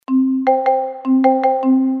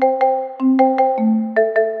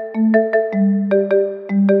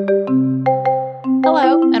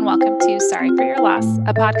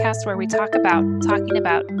a podcast where we talk about talking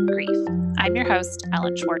about grief. I'm your host,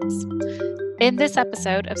 Ellen Schwartz. In this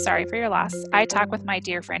episode of Sorry for Your Loss, I talk with my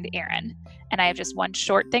dear friend Erin, and I have just one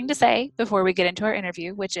short thing to say before we get into our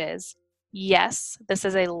interview, which is, yes, this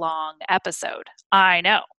is a long episode. I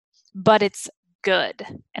know, but it's good.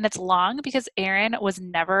 And it's long because Erin was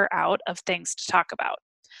never out of things to talk about.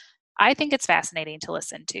 I think it's fascinating to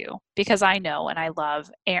listen to because I know and I love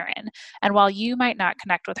Erin. And while you might not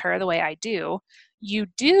connect with her the way I do, you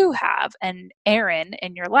do have an Erin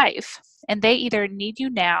in your life, and they either need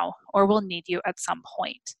you now or will need you at some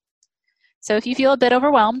point. So if you feel a bit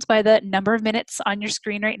overwhelmed by the number of minutes on your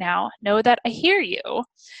screen right now, know that I hear you.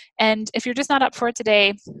 And if you're just not up for it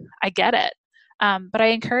today, I get it. But I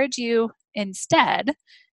encourage you instead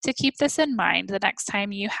to keep this in mind the next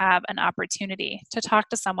time you have an opportunity to talk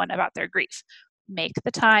to someone about their grief. Make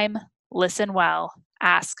the time, listen well,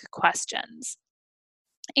 ask questions.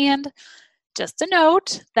 And just a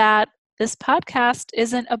note that this podcast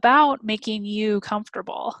isn't about making you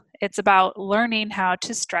comfortable. It's about learning how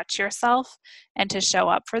to stretch yourself and to show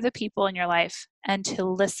up for the people in your life and to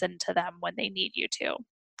listen to them when they need you to.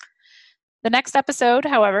 The next episode,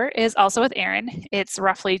 however, is also with Erin. It's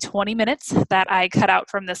roughly 20 minutes that I cut out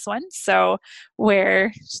from this one. So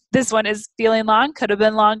where this one is feeling long, could have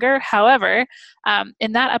been longer. However,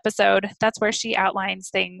 in that episode, that's where she outlines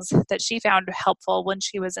things that she found helpful when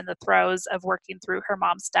she was in the throes of working through her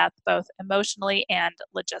mom's death, both emotionally and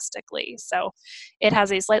logistically. So it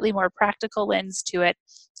has a slightly more practical lens to it.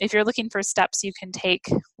 If you're looking for steps you can take,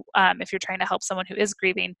 if you're trying to help someone who is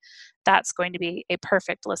grieving, that's going to be a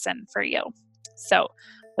perfect listen for you. So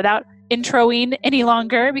without introing any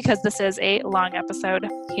longer, because this is a long episode,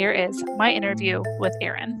 here is my interview with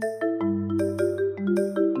Erin.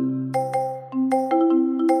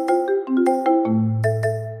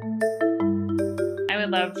 I would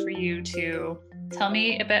love for you to tell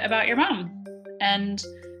me a bit about your mom and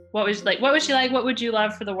what was she like? What would you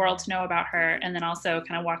love for the world to know about her? And then also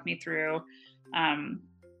kind of walk me through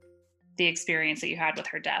the experience that you had with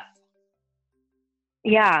her death.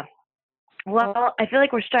 Yeah. Well, I feel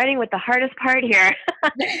like we're starting with the hardest part here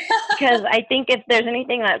because I think if there's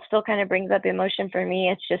anything that still kind of brings up emotion for me,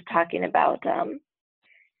 it's just talking about my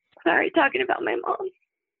mom.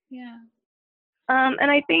 Yeah.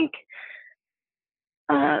 And I think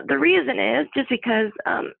the reason is just because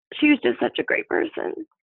she was just such a great person.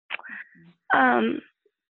 And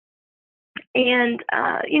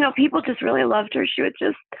people just really loved her. She was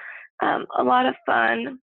just a lot of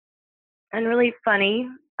fun and really funny.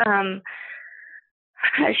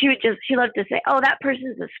 She loved to say, "Oh, that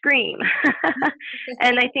person's a scream."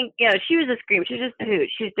 And I think, she was a scream. She was just a hoot.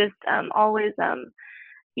 She's just always,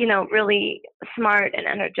 really smart and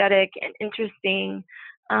energetic and interesting.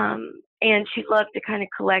 And she loved to kind of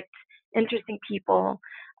collect interesting people,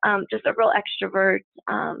 just a real extrovert,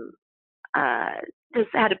 just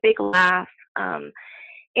had a big laugh. And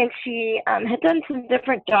she had done some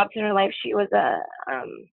different jobs in her life. She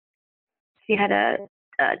had a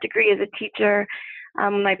degree as a teacher.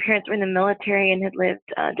 My parents were in the military and had lived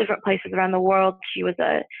different places around the world. She was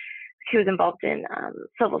involved in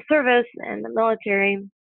civil service and the military,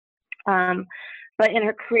 but in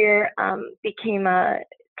her career became a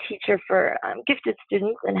teacher for gifted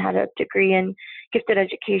students and had a degree in gifted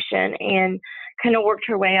education and kind of worked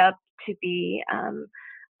her way up to be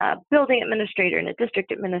a building administrator and a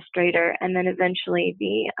district administrator, and then eventually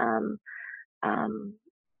the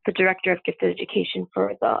director of gifted education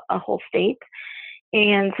for a whole state.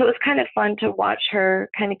 And so it was kind of fun to watch her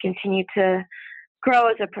kind of continue to grow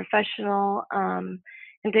as a professional, and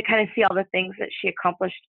to kind of see all the things that she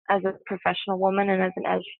accomplished as a professional woman and as an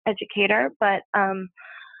educator. But, I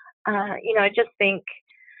just think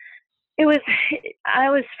I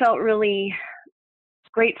always felt really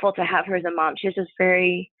grateful to have her as a mom. She was just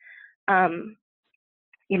very,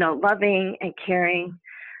 loving and caring.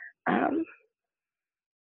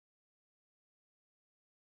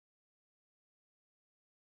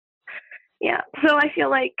 Yeah, so I feel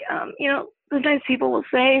like, sometimes people will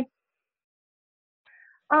say,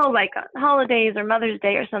 oh, like on holidays or Mother's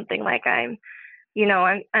Day or something, like I'm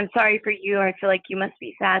sorry for you, or I feel like you must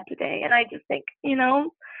be sad today. And I just think,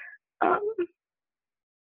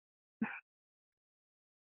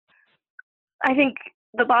 I think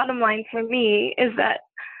the bottom line for me is that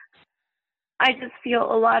I just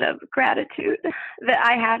feel a lot of gratitude that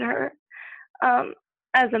I had her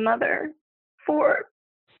as a mother for,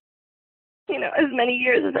 as many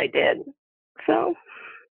years as I did. So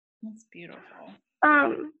That's beautiful.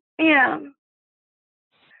 Yeah.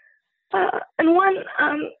 And one,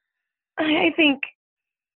 I think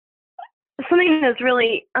something that's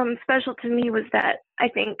really special to me was that I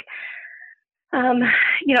think, um,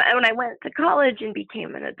 and when I went to college and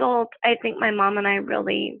became an adult, I think my mom and I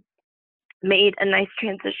really made a nice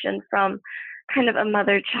transition from kind of a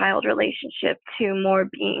mother-child relationship to more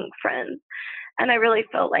being friends. And I really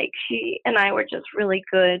felt like she and I were just really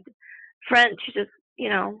good friends. She just,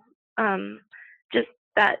 um, just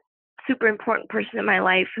that super important person in my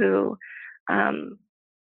life who, um,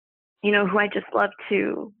 who I just love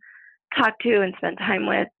to talk to and spend time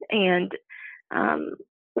with. And um,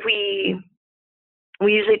 we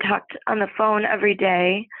we usually talked on the phone every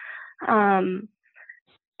day. Um,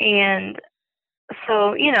 and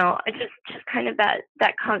so, I just kind of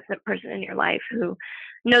that constant person in your life who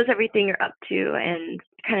knows everything you're up to and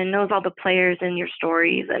kind of knows all the players in your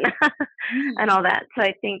stories and and Mhm. all that. So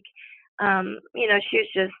I think, she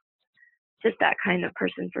was just that kind of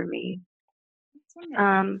person for me. That's wonderful.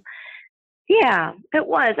 Um, yeah, it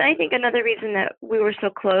was. And I think another reason that we were so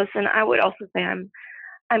close, and I would also say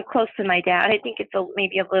I'm close to my dad. I think it's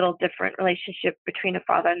maybe a little different relationship between a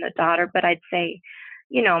father and a daughter, but I'd say,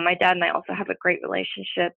 my dad and I also have a great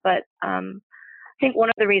relationship. But I think one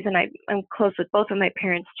of the reason I'm close with both of my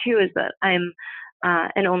parents too is that I'm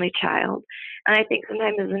an only child, and I think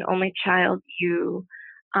sometimes as an only child,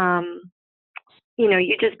 um,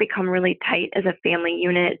 you just become really tight as a family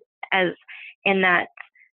unit, as in that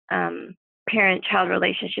um, parent-child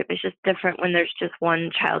relationship is just different when there's just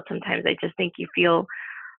one child. Sometimes I just think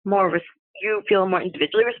more res- you feel more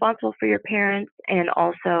individually responsible for your parents, and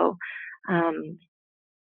also um,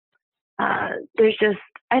 there's just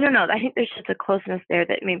I don't know. I think there's just a closeness there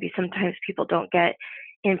that maybe sometimes people don't get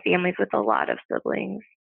in families with a lot of siblings.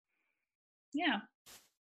 Yeah.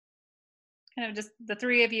 Kind of just the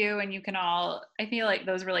three of you, and you can all, I feel like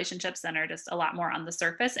those relationships then are just a lot more on the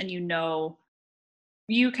surface, and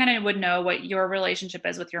you kind of would know what your relationship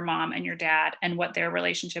is with your mom and your dad and what their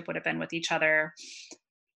relationship would have been with each other.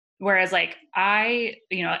 Whereas like I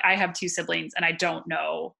have two siblings and I don't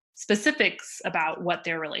know specifics about what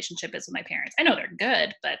their relationship is with my parents. I know they're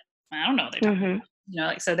good, but I don't know what they're talking Hmm. about.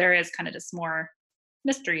 Like so there is kind of just more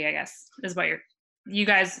mystery, I guess, is what you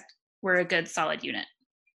guys were a good solid unit.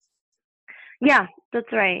 Yeah,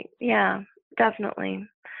 that's right. Yeah, definitely.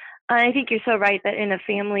 I think you're so right that in a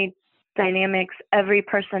family dynamics, every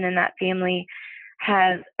person in that family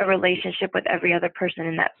has a relationship with every other person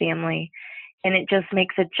in that family. And it just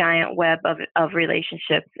makes a giant web of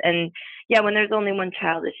relationships. And yeah, when there's only one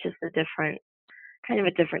child, it's just kind of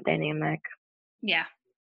a different dynamic. Yeah.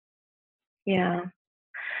 Yeah.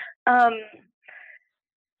 Um,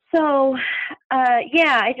 so,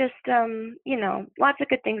 yeah, I just, lots of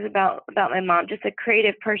good things about my mom. Just a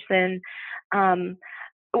creative person. Um,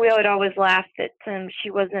 we would always laugh that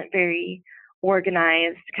she wasn't very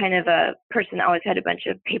organized, kind of a person that always had a bunch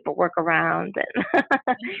of paperwork around, and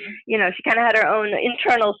Mhm. she kind of had her own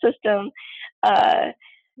internal system. Uh,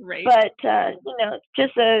 Right. but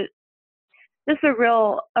just a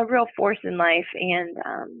real force in life, and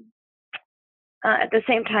at the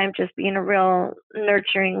same time, just being a real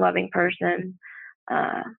nurturing, loving person.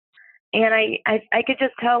 Uh, and I could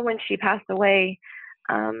just tell when she passed away,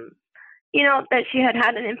 um, that she had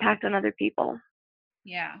an impact on other people.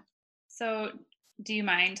 Yeah. So, do you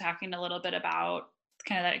mind talking a little bit about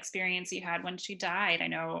kind of that experience you had when she died? I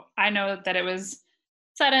know that it was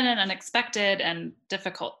sudden and unexpected and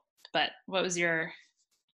difficult, but what was your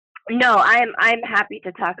No, I'm happy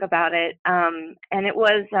to talk about it. And it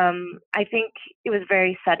was I think it was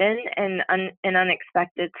very sudden and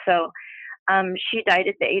unexpected. So she died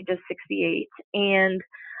at the age of 68, and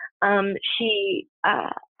she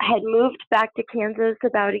had moved back to Kansas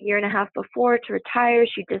about a year and a half before to retire.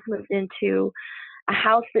 She just moved into a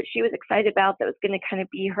house that she was excited about that was going to kind of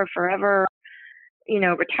be her forever,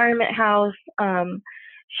 retirement house.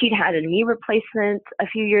 She'd had a knee replacement a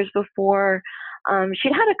few years before.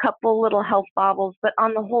 She'd had a couple little health bobbles, but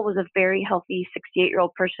on the whole was a very healthy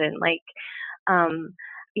 68-year-old person. Like, um,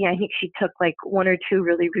 I think she took like one or two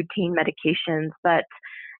really routine medications, but,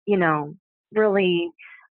 you know, really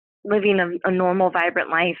living a normal, vibrant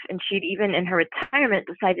life. And she'd even in her retirement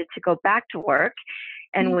decided to go back to work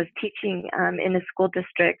and was teaching in a school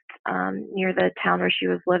district near the town where she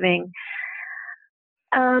was living.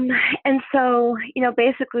 Um, and so,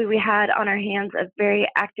 basically we had on our hands a very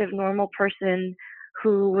active, normal person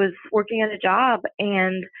who was working at a job,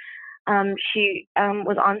 and she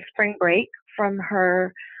was on spring break from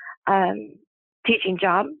her um, teaching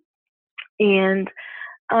job. And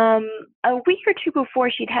um, a week or two before,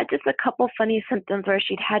 she'd had just a couple funny symptoms where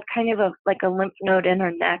she'd had kind of like a lymph node in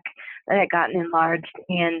her neck that had gotten enlarged,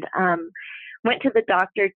 and went to the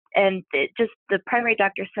doctor, and the primary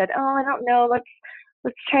doctor said, "Oh, I don't know.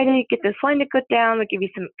 let's try to get this line to go down. We'll give you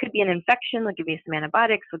some, could be an infection. We'll give you some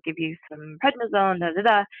antibiotics. We'll give you some prednisone, da, da,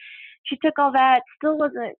 da. She took all that, still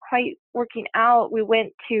wasn't quite working out. We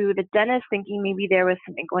went to the dentist thinking maybe there was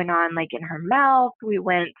something going on like in her mouth. We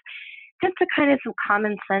went just to kind of some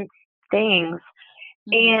common sense things.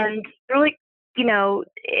 And really, you know,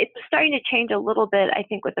 it's starting to change a little bit, I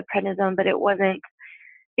think, with the prednisone, but it wasn't,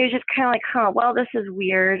 it was just kind of like, well, this is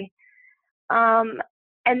weird. And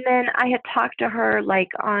then I had talked to her like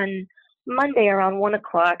on Monday around 1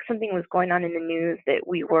 o'clock. Something was going on in the news that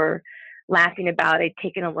we were laughing about. I'd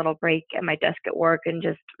taken a little break at my desk at work and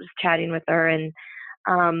just was chatting with her. And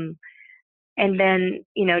then,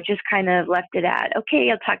 you know, just kind of left it at, okay,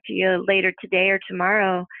 I'll talk to you later today or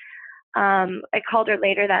tomorrow. I called her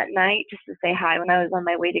later that night just to say hi when I was on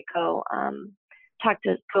my way to go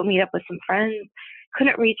go meet up with some friends.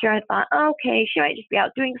 Couldn't reach her. I thought, oh, okay, she might just be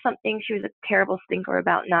out doing something. She was a terrible stinker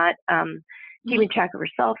about not keeping track of her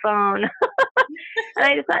cell phone. And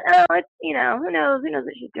I just thought, oh, it's, you know, who knows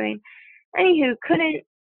what she's doing. Anywho, couldn't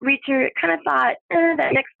reach her. Kind of thought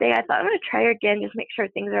that next day, I thought I'm going to try her again, just make sure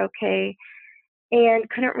things are okay. And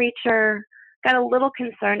couldn't reach her. Got a little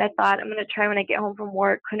concerned. I thought I'm going to try when I get home from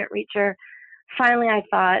work. Couldn't reach her. Finally, I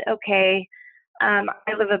thought, okay, I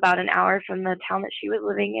live about an hour from the town that she was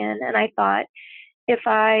living in, and I thought, if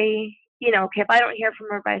I, you know, okay, if I don't hear from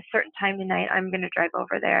her by a certain time tonight, I'm going to drive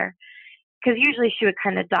over there. Because usually she would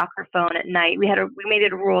kind of dock her phone at night. We made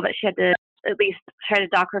it a rule that she had to at least try to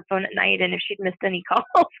dock her phone at night, and if she'd missed any calls,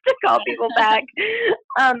 to call people back.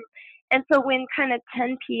 And so when kind of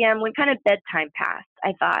 10 p.m., when kind of bedtime passed,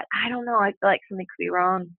 I thought, I don't know, I feel like something could be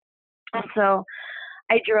wrong. And so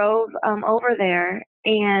I drove over there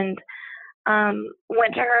and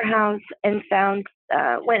went to her house and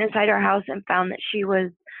went inside her house and found that she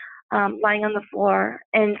was lying on the floor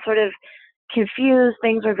and sort of confused.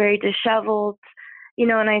 Things were very disheveled, you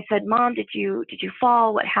know, and I said, Mom, did you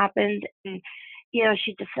fall? What happened? And, you know,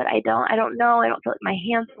 she just said, I don't know. I don't feel like my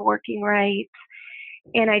hands are working right.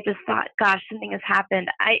 And I just thought, gosh, something has happened.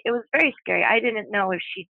 It was very scary. I didn't know if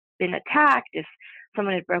she'd been attacked, if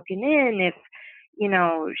someone had broken in, if, you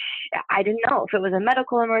know, I didn't know if it was a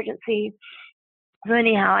medical emergency. So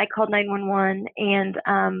anyhow, I called 911 and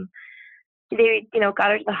they, you know, got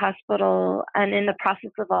her to the hospital. And in the process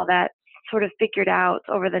of all that, sort of figured out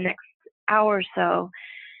over the next hour or so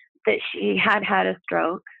that she had had a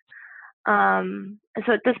stroke. And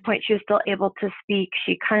so at this point, she was still able to speak.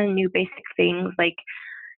 She kind of knew basic things like,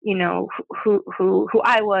 you know, who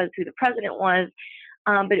I was, who the president was.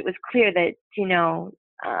 But it was clear that, you know,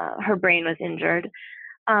 her brain was injured.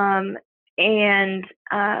 But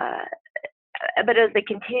as they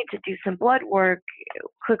continued to do some blood work,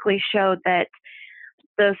 quickly showed that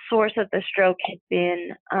the source of the stroke had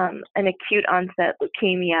been an acute onset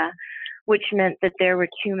leukemia, which meant that there were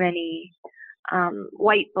too many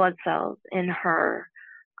white blood cells in her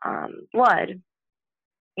blood,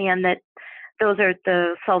 and that those are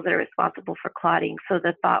the cells that are responsible for clotting. So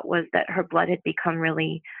the thought was that her blood had become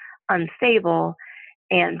really unstable,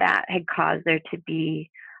 and that had caused there to be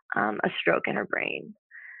a stroke in her brain.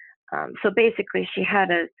 So basically, she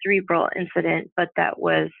had a cerebral incident, but that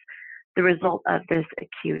was the result of this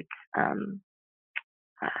acute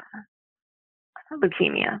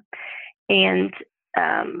leukemia. And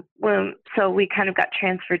so we kind of got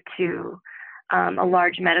transferred to a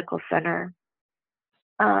large medical center.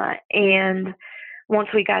 And once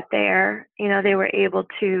we got there, you know, they were able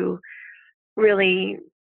to really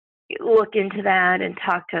look into that and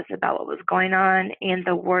talk to us about what was going on. And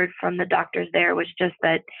the word from the doctors there was just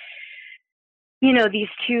that, you know, these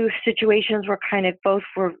two situations were kind of both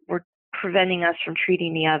were preventing us from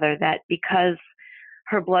treating the other, that because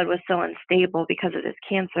her blood was so unstable because of this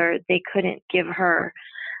cancer, they couldn't give her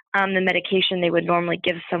the medication they would normally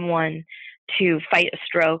give someone to fight a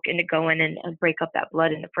stroke and to go in and break up that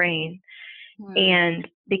blood in the brain. And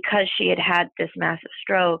because she had had this massive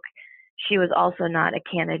stroke, she was also not a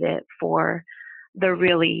candidate for the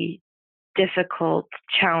really difficult,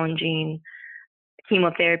 challenging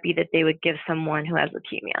chemotherapy that they would give someone who has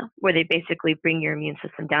leukemia, where they basically bring your immune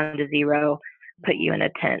system down to zero, put you in a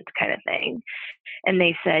tent kind of thing. And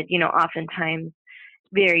they said, you know, oftentimes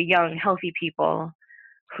very young, healthy people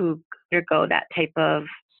who undergo that type of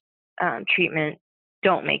treatment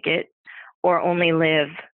don't make it, or only live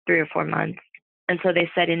 3 or 4 months. And so they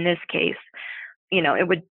said in this case, you know,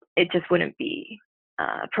 it just wouldn't be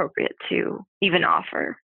appropriate to even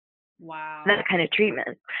offer that kind of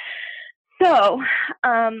treatment. So,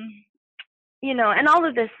 you know, and all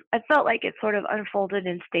of this, I felt like it sort of unfolded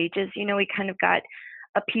in stages. You know, we kind of got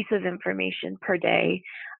a piece of information per day,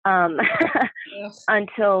 um,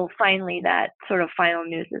 until finally that sort of final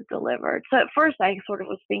news is delivered. So at first I sort of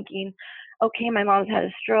was thinking, okay, my mom's had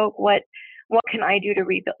a stroke. What can I do to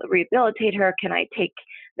rehabilitate her? Can I take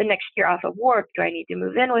the next year off of work? Do I need to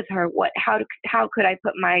move in with her? How could I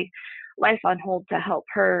put my life on hold to help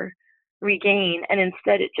her regain? And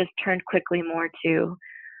instead it just turned quickly more to,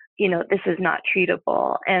 this is not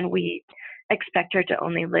treatable, and we expect her to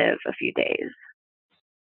only live a few days.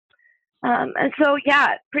 And so,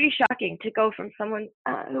 yeah, pretty shocking to go from someone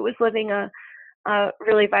who was living a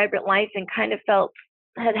really vibrant life and kind of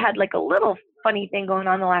had like a little funny thing going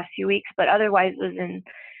on the last few weeks, but otherwise was in,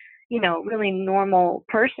 really normal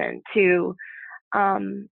person, to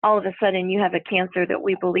all of a sudden you have a cancer that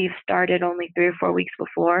we believe started only 3 or 4 weeks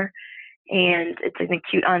before, and it's an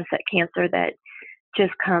acute onset cancer that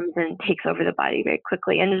just comes and takes over the body very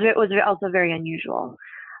quickly. And it was also very unusual.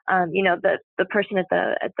 The person at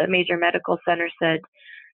the major medical center said,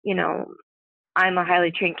 I'm a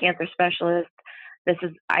highly trained cancer specialist. This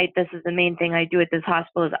is the main thing I do at this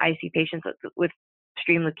hospital is I see patients with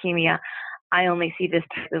extreme leukemia. I only see this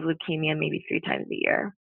type of leukemia maybe 3 times a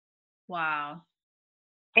year. Wow.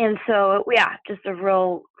 And so, yeah, just a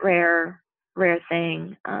real rare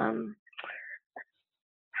thing.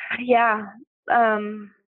 Yeah.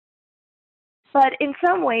 But in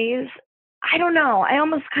some ways, I don't know. I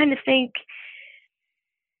almost kind of think,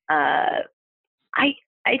 I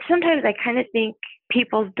sometimes I kind of think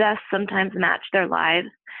people's deaths sometimes match their lives.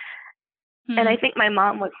 And I think my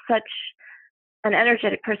mom was such an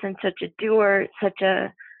energetic person, such a doer, such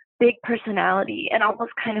a big personality, and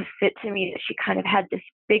almost kind of fit to me that she kind of had this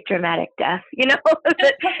big dramatic death, that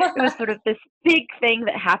it was sort of this big thing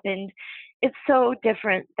that happened. It's so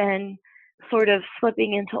different than sort of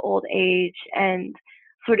slipping into old age and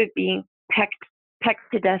sort of being pecked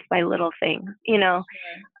to death by little things,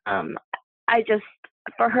 I just,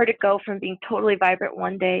 for her to go from being totally vibrant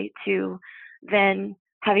one day to then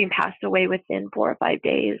having passed away within 4 or 5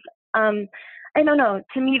 days, I don't know.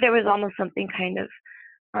 To me, there was almost something kind of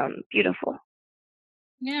beautiful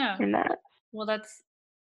in that. Well,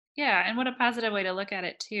 and what a positive way to look at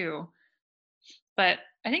it too. But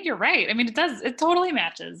I think you're right. I mean, it totally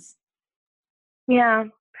matches. Yeah.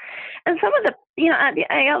 And some of the,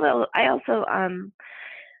 I also,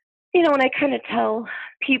 when I kind of tell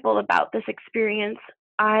people about this experience,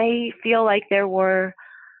 I feel like there were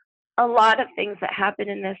a lot of things that happened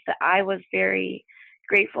in this that I was very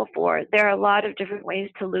grateful for. There are a lot of different ways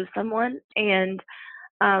to lose someone, and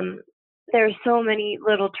there are so many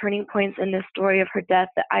little turning points in this story of her death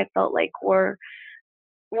that I felt like were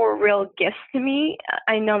real gifts to me.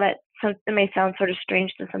 I know that it may sound sort of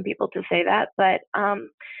strange to some people to say that, but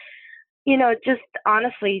just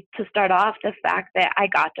honestly, to start off, the fact that I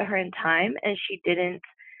got to her in time and she didn't,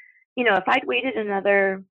 if I'd waited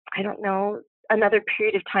another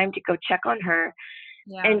period of time to go check on her,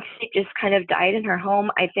 and she just kind of died in her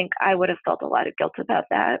home, I think I would have felt a lot of guilt about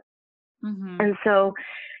that. And so,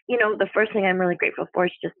 the first thing I'm really grateful for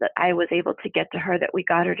is just that I was able to get to her, that we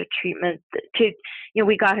got her to treatment,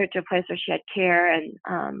 we got her to a place where she had care. And,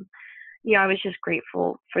 I was just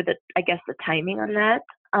grateful for the timing on that.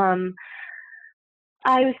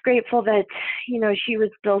 I was grateful that, she was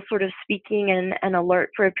still sort of speaking and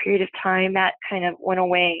alert for a period of time. That kind of went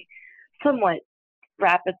away somewhat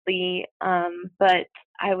rapidly. But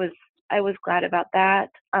I was glad about that.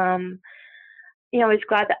 I was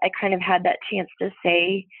glad that I kind of had that chance to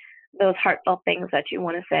say those heartfelt things that you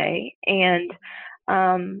want to say. And,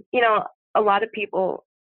 a lot of people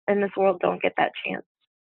in this world don't get that chance.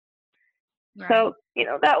 Right. So,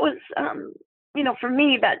 that was, for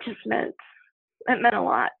me, that just meant a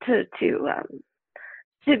lot to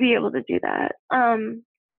be able to do that. And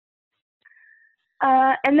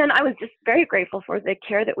then I was just very grateful for the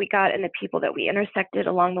care that we got and the people that we intersected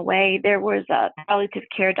along the way. There was a palliative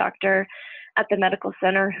care doctor at the medical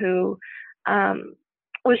center who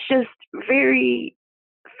was just very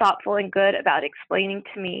thoughtful and good about explaining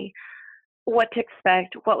to me what to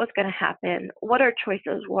expect, what was going to happen, what our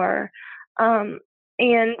choices were.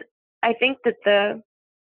 And I think that the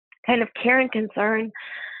kind of care and concern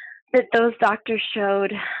that those doctors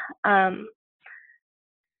showed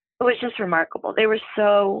was just remarkable. They were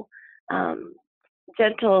so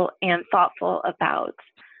gentle and thoughtful about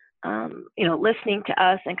listening to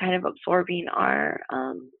us and kind of absorbing our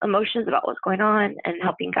emotions about what's going on and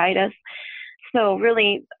helping guide us. So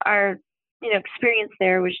really our experience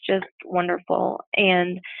there was just wonderful.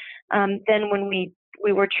 And then when we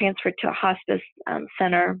were transferred to a hospice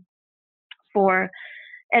center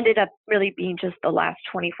ended up really being just the last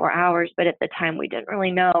 24 hours, but at the time we didn't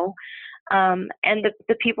really know. And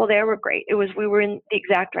the people there were great. We were in the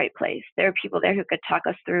exact right place. There were people there who could talk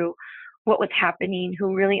us through what was happening,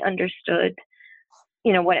 who really understood,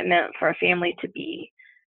 what it meant for a family to be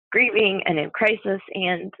grieving and in crisis.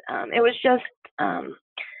 And it was just, I'm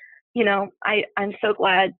so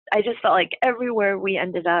glad. I just felt like everywhere we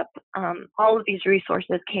ended up, all of these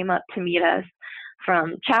resources came up to meet us,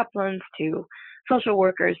 from chaplains to social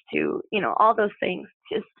workers to, all those things.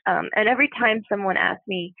 Just, and every time someone asked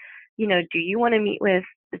me, do you want to meet with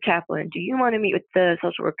the chaplain? Do you want to meet with the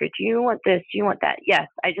social worker? Do you want this? Do you want that? Yes.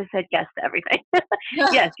 I just said yes to everything.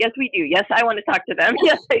 Yes, we do. Yes, I want to talk to them.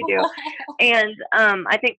 Yes, I do. And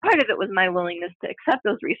I think part of it was my willingness to accept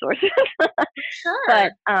those resources. Sure.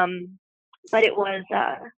 But it was,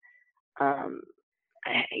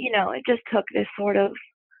 it just took this sort of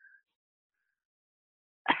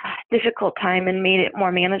difficult time and made it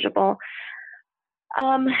more manageable.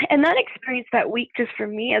 And that experience that week, just for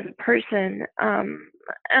me as a person,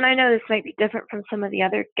 and I know this might be different from some of the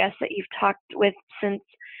other guests that you've talked with, since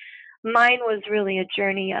mine was really a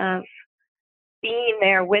journey of being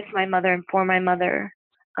there with my mother and for my mother,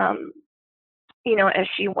 as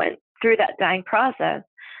she went through that dying process.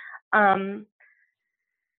 So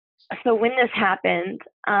when this happened,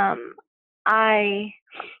 I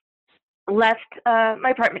left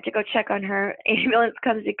my apartment to go check on her. Ambulance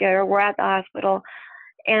comes to get her. We're at the hospital.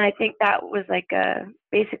 And I think that was like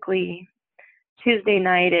basically Tuesday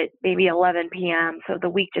night at maybe 11 p.m. So the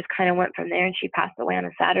week just kind of went from there, and she passed away on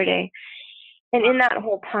a Saturday. And in that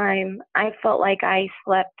whole time, I felt like I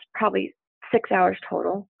slept probably 6 hours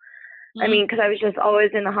total. I mean, because I was just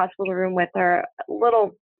always in the hospital room with her,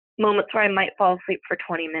 little moments where I might fall asleep for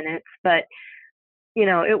 20 minutes. But,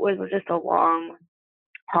 it was just a long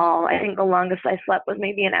haul. I think the longest I slept was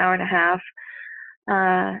maybe an hour and a half.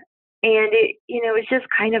 And it, it was just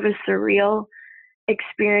kind of a surreal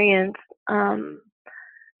experience. But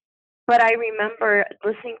I remember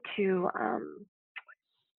listening to,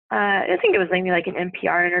 I think it was maybe like an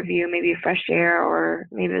NPR interview, maybe Fresh Air, or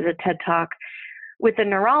maybe it was a TED Talk with a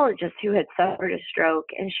neurologist who had suffered a stroke.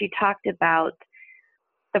 And she talked about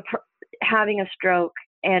having a stroke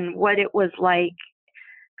and what it was like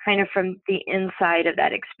kind of from the inside of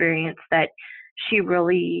that experience, that she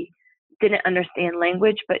really didn't understand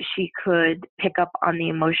language, but she could pick up on the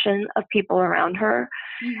emotion of people around her.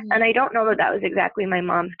 And I don't know that that was exactly my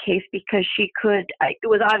mom's case, because it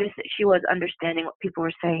was obvious that she was understanding what people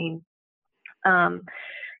were saying,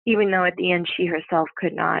 even though at the end she herself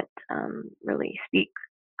could not really speak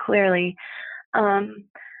clearly.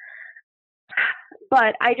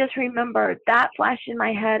 But I just remember that flashed in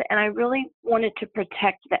my head, and I really wanted to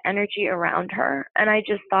protect the energy around her. And I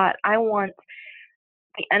just thought, I want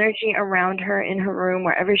the energy around her in her room,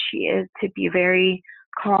 wherever she is, to be very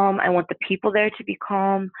calm. I want the people there to be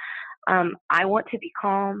calm. I want to be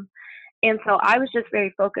calm. And so I was just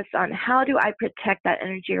very focused on, how do I protect that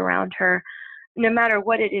energy around her, no matter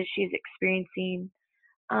what it is she's experiencing,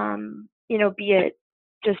 be it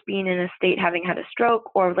just being in a state, having had a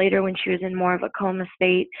stroke, or later when she was in more of a coma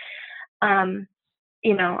state. I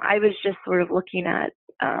was just sort of looking at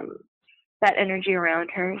that energy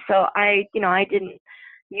around her. So I didn't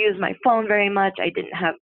use my phone very much. I didn't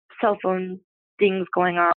have cell phone things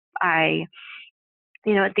going on. At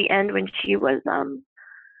the end, when she was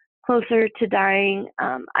closer to dying,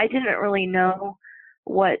 I didn't really know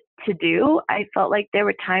what to do. I felt like there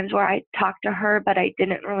were times where I talked to her, but I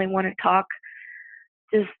didn't really want to talk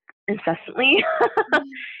just incessantly.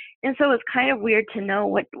 And so it's kind of weird to know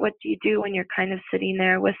what do you do when you're kind of sitting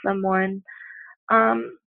there with someone. But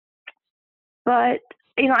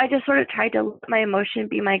I just sort of tried to let my emotion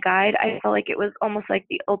be my guide. I felt like it was almost like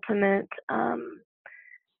the ultimate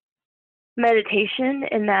meditation,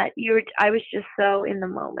 in that I was just so in the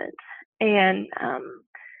moment. And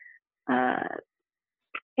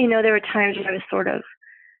there were times when I was sort of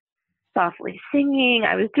softly singing.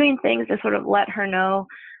 I was doing things to sort of let her know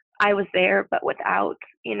I was there, but without,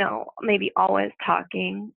 maybe always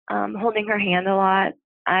talking, holding her hand a lot.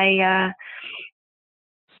 And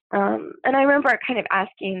I remember kind of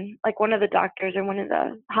asking, like, one of the doctors or one of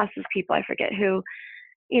the hospice people, I forget who,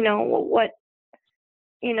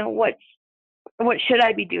 what should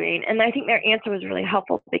I be doing? And I think their answer was really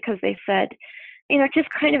helpful, because they said, just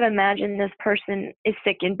kind of imagine this person is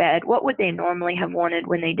sick in bed. What would they normally have wanted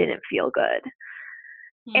when they didn't feel good?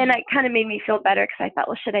 And it kind of made me feel better, because I thought,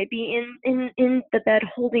 well, should I be in the bed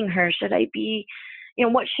holding her? Should I be,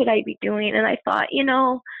 what should I be doing? And I thought,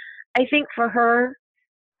 I think for her,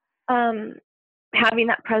 having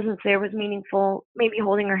that presence there was meaningful, maybe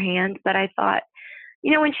holding her hand. But I thought,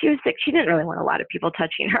 when she was sick, she didn't really want a lot of people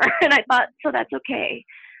touching her. And I thought, so that's okay.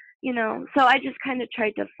 So I just kind of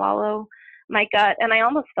tried to follow my gut, and I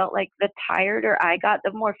almost felt like the tireder I got,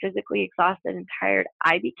 the more physically exhausted and tired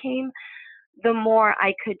I became, the more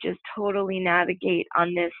I could just totally navigate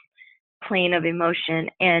on this plane of emotion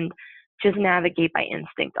and just navigate by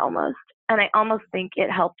instinct almost. And I almost think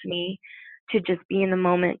it helped me to just be in the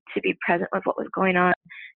moment, to be present with what was going on,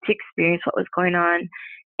 to experience what was going on,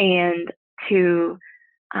 and to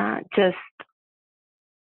just,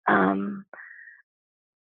 um,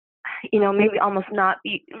 maybe almost not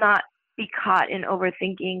be caught in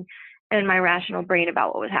overthinking in my rational brain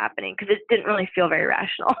about what was happening, because it didn't really feel very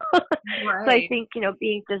rational. So I Right. think,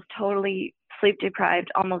 being just totally sleep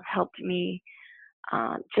deprived almost helped me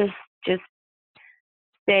just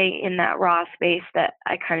stay in that raw space that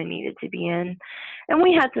I kind of needed to be in. And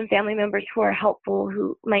we had some family members who are helpful,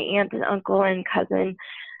 who my aunt and uncle and cousin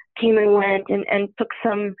came and went and took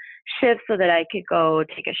some shifts so that I could go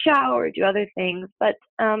take a shower, do other things. But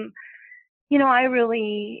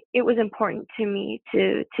it was important to me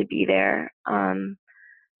to be there.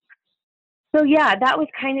 So yeah, that was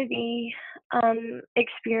kind of the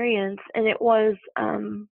experience, and it was,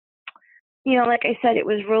 like I said, it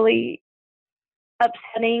was really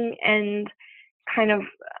upsetting and kind of,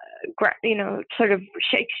 sort of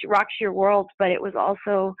rocks your world. But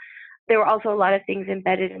there were also a lot of things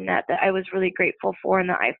embedded in that I was really grateful for, and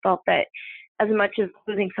that I felt that as much as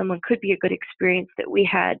losing someone could be a good experience, that we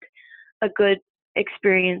had a good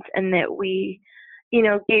experience, and that we,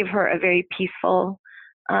 gave her a very peaceful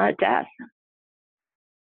death.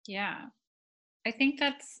 Yeah. I think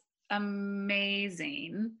that's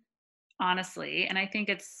amazing, honestly. And I think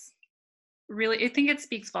it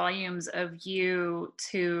speaks volumes of you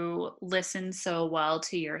to listen so well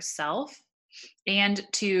to yourself and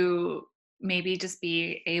to maybe just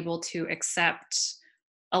be able to accept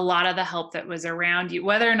a lot of the help that was around you,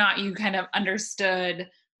 whether or not you kind of understood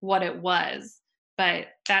what it was. But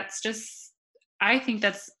I think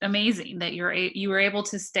that's amazing that you were able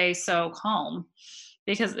to stay so calm,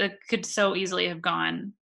 because it could so easily have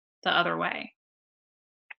gone the other way.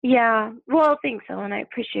 Yeah, well, thanks, Ellen. I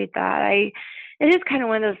appreciate that. It is kind of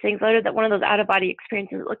one of those things, later, that one of those out of body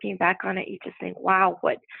experiences. Looking back on it, you just think, wow,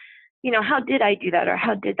 how did I do that, or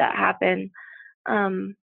how did that happen?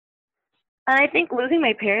 Um, and I think losing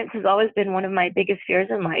my parents has always been one of my biggest fears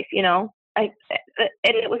in life. And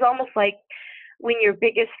it was almost like when your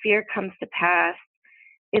biggest fear comes to pass,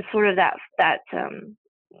 it's sort of that.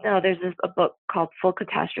 No, there's a book called Full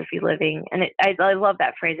Catastrophe Living, and I love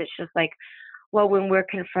that phrase. It's just like, well, when we're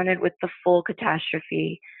confronted with the full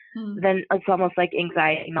catastrophe, Hmm. then it's almost like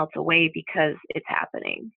anxiety melts away because it's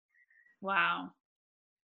happening. Wow.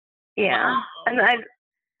 Yeah, Wow.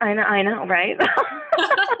 and I know, right?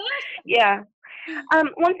 Yeah.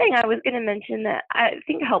 One thing I was going to mention that I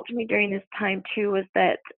think helped me during this time too was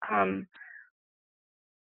that um,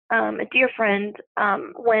 a dear friend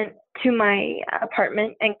went to my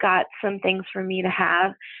apartment and got some things for me to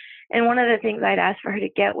have. And one of the things I'd asked for her to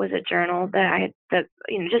get was a journal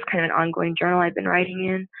just kind of an ongoing journal I've been writing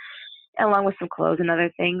in, along with some clothes and other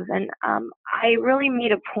things. And I really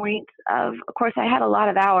made a point of course, I had a lot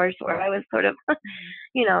of hours where I was sort of,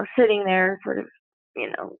 sitting there, sort of,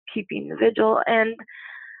 keeping the vigil. And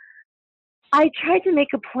I tried to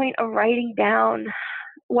make a point of writing down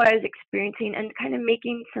what I was experiencing and kind of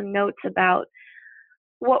making some notes about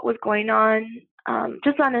what was going on,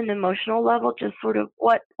 just on an emotional level, just sort of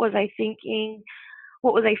what was I thinking,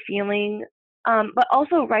 what was I feeling, but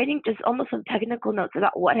also writing just almost some technical notes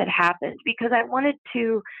about what had happened, because I wanted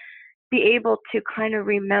to be able to kind of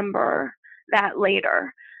remember that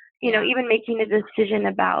later. Yeah. Even making a decision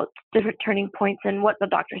about different turning points and what the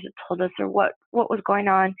doctors had told us, or what was going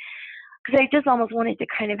on, because I just almost wanted to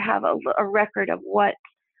kind of have a record of what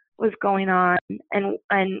was going on. But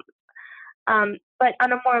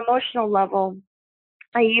on a more emotional level,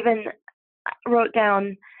 I even wrote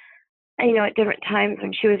down, at different times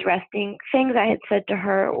when she was resting, things I had said to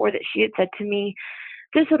her or that she had said to me,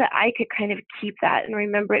 just so that I could kind of keep that and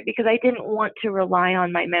remember it, because I didn't want to rely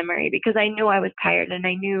on my memory, because I knew I was tired, and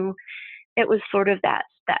I knew it was sort of that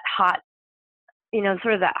hot,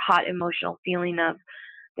 sort of that hot emotional feeling of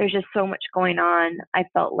there's just so much going on. I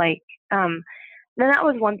felt like, then that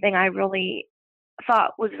was one thing I really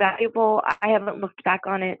thought was valuable. I haven't looked back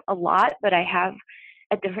on it a lot, but I have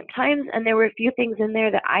at different times, and there were a few things in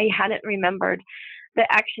there that I hadn't remembered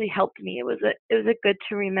that actually helped me. It was a good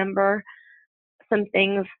to remember some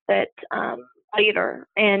things that later.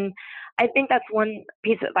 And I think that's one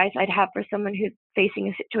piece of advice I'd have for someone who's facing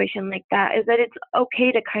a situation like that, is that it's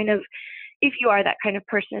okay to kind of, if you are that kind of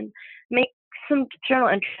person, make some journal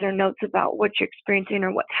entries or notes about what you're experiencing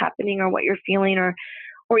or what's happening or what you're feeling, or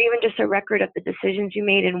or even just a record of the decisions you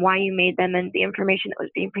made and why you made them and the information that was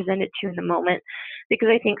being presented to you in the moment. Because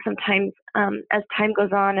I think sometimes as time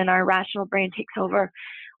goes on and our rational brain takes over,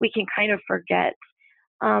 we can kind of forget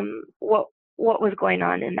what was going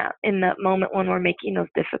on in that moment when we're making those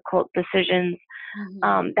difficult decisions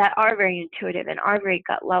that are very intuitive and are very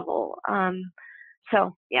gut level.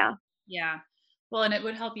 So yeah. Yeah. Well, and it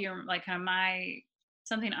would help you, like, kind of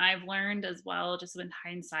something I've learned as well, just in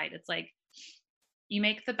hindsight, it's like you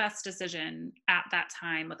make the best decision at that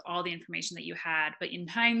time with all the information that you had. But in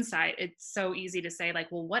hindsight, it's so easy to say, like,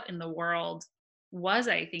 well, what in the world was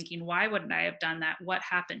I thinking? Why wouldn't I have done that? What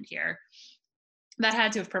happened here? That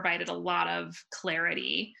had to have provided a lot of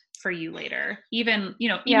clarity for you later. Even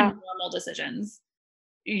normal decisions,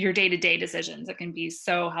 your day-to-day decisions, it can be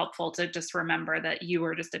so helpful to just remember that you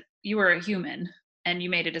were a human and you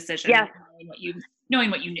made a decision knowing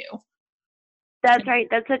what you knew. That's right.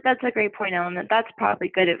 That's a great point, Ellen. That's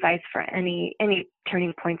probably good advice for any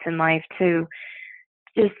turning points in life, to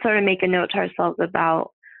just sort of make a note to ourselves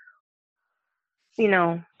about,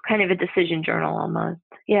 kind of a decision journal almost.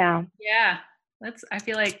 Yeah. Yeah. I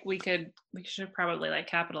feel like we should probably like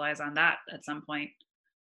capitalize on that at some point.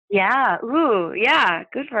 Yeah. Ooh, yeah.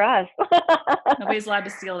 Good for us. Nobody's allowed to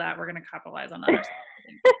steal that. We're going to capitalize on that.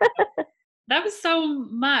 That was so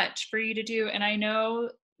much for you to do. And I know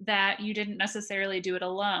that you didn't necessarily do it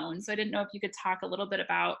alone. So I didn't know if you could talk a little bit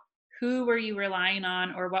about who were you relying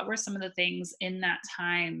on, or what were some of the things in that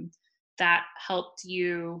time that helped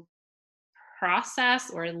you process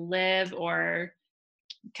or live or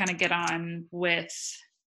kind of get on with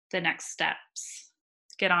the next steps.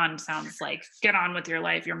 Get on sounds like get on with your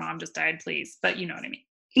life. Your mom just died, please. But you know what I mean.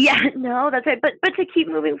 Yeah, no, that's right. But to keep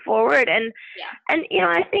moving forward, and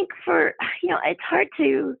I think it's sort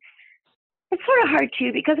of hard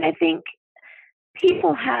too, because I think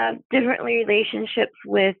people have different relationships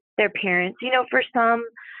with their parents. For some,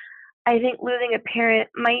 I think losing a parent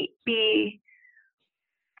might be,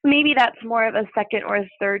 maybe that's more of a second or a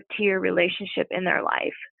third tier relationship in their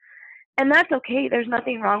life. And that's okay. There's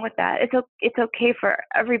nothing wrong with that. It's okay for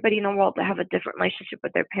everybody in the world to have a different relationship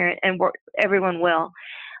with their parent, and everyone will.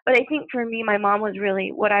 But I think for me, my mom was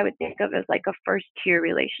really what I would think of as like a first tier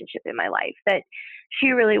relationship in my life. That she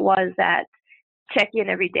really was that check in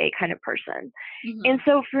every day kind of person. Mm-hmm. And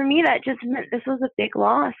so for me, that just meant this was a big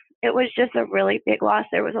loss. It was just a really big loss.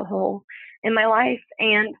 There was a hole in my life.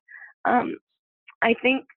 And I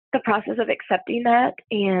think the process of accepting that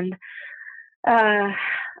and,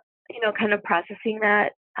 kind of processing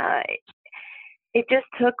that, it just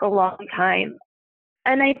took a long time.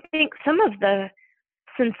 And I think some of the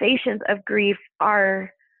sensations of grief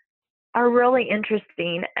are really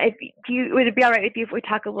interesting. Would it be all right if we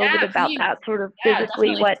talk a little bit about that, sort of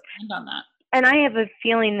physically what? On that. And I have a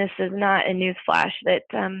feeling this is not a news flash, that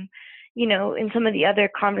in some of the other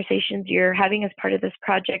conversations you're having as part of this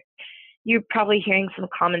project, you're probably hearing some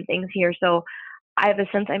common things here. So I have a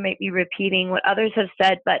sense I might be repeating what others have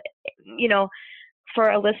said, but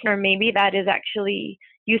for a listener, maybe that is actually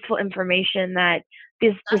useful information, that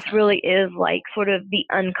this really is like sort of the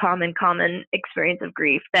uncommon common experience of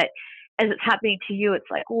grief, that as it's happening to you,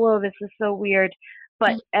 it's like, whoa, this is so weird,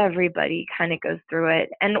 but everybody kind of goes through it.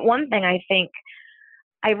 And one thing I think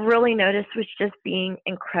I really noticed was just being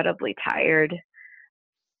incredibly tired.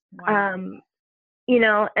 Wow.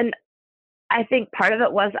 And I think part of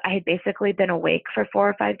it was I had basically been awake for 4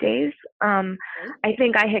 or 5 days. I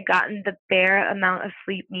think I had gotten the bare amount of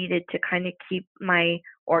sleep needed to kind of keep my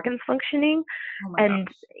organs functioning and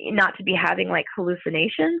not to be having like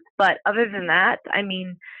hallucinations. But other than that, I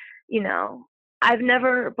mean, I've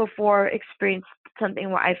never before experienced something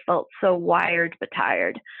where I felt so wired but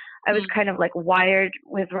tired. I was kind of like wired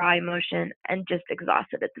with raw emotion and just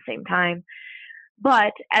exhausted at the same time.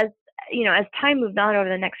 But as time moved on over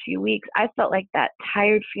the next few weeks, I felt like that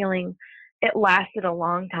tired feeling, it lasted a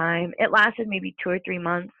long time. It lasted maybe 2 or 3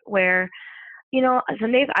 months, where,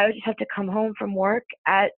 some days I would just have to come home from work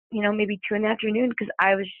at, maybe 2 in the afternoon because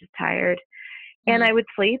I was just tired. And I would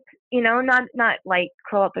sleep, not like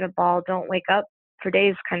curl up in a ball, don't wake up for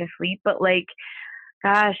days kind of sleep, but like,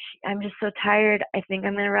 gosh, I'm just so tired. I think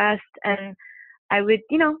I'm going to rest. And I would,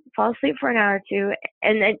 fall asleep for an hour or two.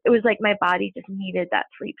 And it was like my body just needed that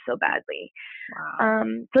sleep so badly. Wow.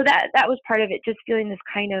 So that was part of it, just feeling this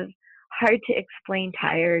kind of hard to explain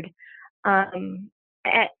tired.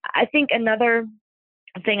 I think another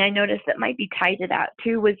thing I noticed that might be tied to that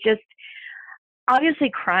too was just obviously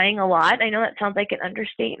crying a lot. I know that sounds like an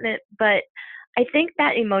understatement, but I think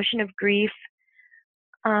that emotion of grief,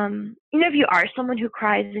 if you are someone who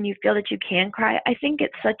cries and you feel that you can cry, I think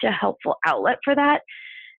it's such a helpful outlet for that,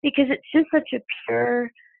 because it's just such a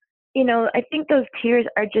pure I think those tears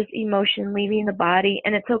are just emotion leaving the body,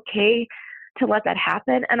 and it's okay to let that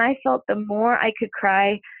happen. And I felt the more I could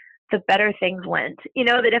cry, the better things went.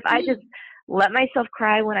 That if I just let myself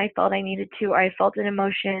cry when I felt I needed to, or I felt an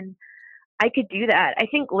emotion, I could do that. I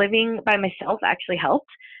think living by myself actually helped.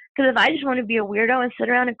 Because if I just want to be a weirdo and sit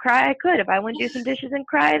around and cry, I could. If I want to do some dishes and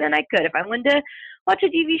cry, then I could. If I wanted to watch a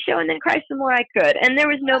TV show and then cry some more, I could. And there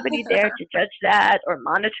was nobody there to judge that or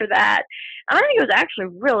monitor that. And I think it was actually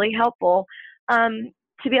really helpful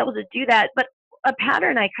to be able to do that. But a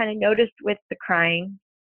pattern I kind of noticed with the crying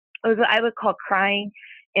was what I would call crying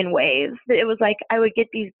in waves. That it was like I would get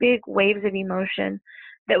these big waves of emotion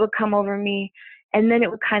that would come over me, and then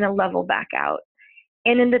it would kind of level back out.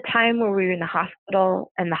 And in the time where we were in the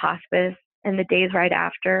hospital and the hospice and the days right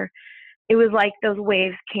after, it was like those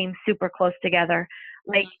waves came super close together.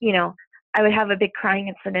 Like, I would have a big crying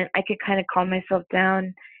incident. I could kind of calm myself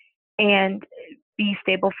down and be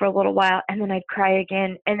stable for a little while, and then I'd cry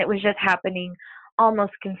again. And it was just happening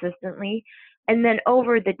almost consistently. And then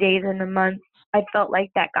over the days and the months, I felt like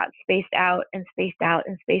that got spaced out and spaced out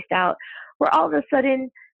and spaced out, where all of a sudden,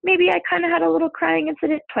 maybe I kind of had a little crying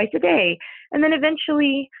incident twice a day. And then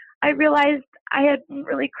eventually I realized I hadn't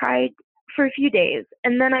really cried for a few days.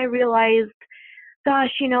 And then I realized, gosh,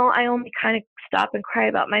 I only kind of stop and cry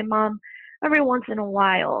about my mom every once in a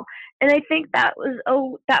while. And I think that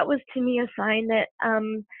was to me a sign that,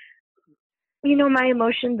 my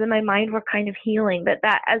emotions and my mind were kind of healing,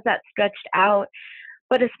 that as that stretched out.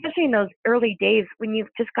 But especially in those early days when you've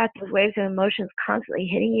just got those waves of emotions constantly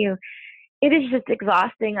hitting you, it is just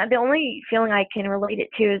exhausting. The only feeling I can relate it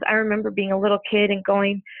to is I remember being a little kid and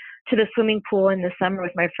going to the swimming pool in the summer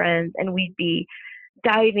with my friends, and we'd be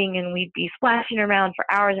diving and we'd be splashing around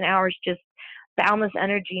for hours and hours, just boundless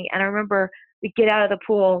energy. And I remember we'd get out of the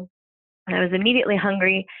pool and I was immediately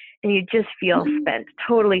hungry, and you just feel spent,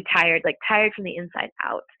 totally tired, like tired from the inside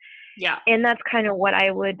out. Yeah. And that's kind of what I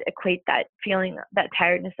would equate that feeling, that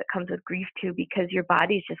tiredness that comes with grief to, because your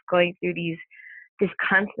body's just going through this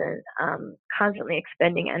constantly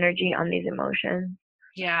expending energy on these emotions.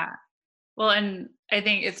 Yeah. Well, and I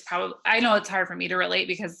think I know it's hard for me to relate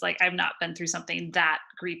because like I've not been through something that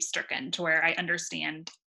grief stricken to where I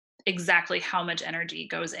understand exactly how much energy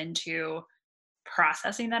goes into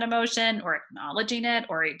processing that emotion or acknowledging it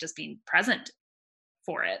or just being present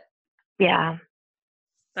for it. Yeah.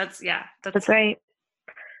 That's right.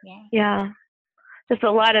 Yeah. Yeah. Just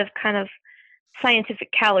a lot of kind of scientific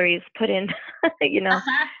calories put in,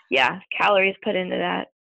 Yeah, calories put into that.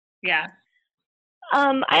 Yeah.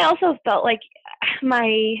 I also felt like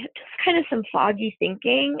just kind of some foggy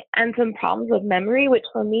thinking and some problems with memory, which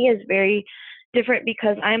for me is very different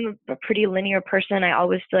because I'm a pretty linear person. I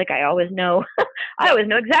always feel like I always know, I always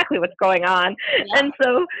know exactly what's going on. Yeah. And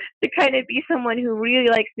so to kind of be someone who really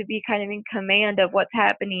likes to be kind of in command of what's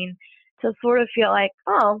happening, to sort of feel like,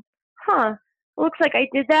 oh, huh, looks like I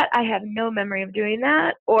did that. I have no memory of doing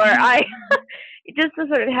that. Or just to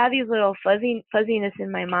sort of have these little fuzziness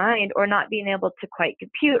in my mind, or not being able to quite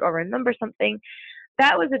compute or remember something,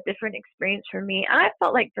 that was a different experience for me. And I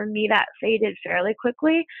felt like for me that faded fairly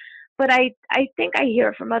quickly. But I think I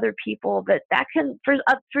hear from other people that can, for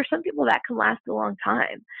some people, that can last a long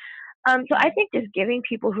time. So I think just giving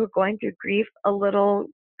people who are going through grief a little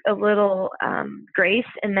grace,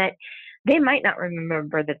 in that they might not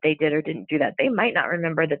remember that they did or didn't do that. They might not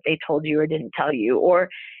remember that they told you or didn't tell you, or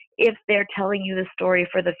if they're telling you the story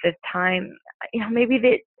for the fifth time, maybe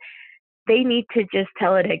they need to just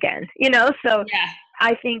tell it again. So Yeah.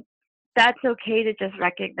 I think that's okay to just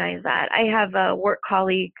recognize that. I have a work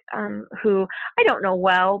colleague who I don't know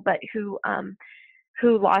well, but who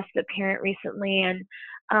lost a parent recently,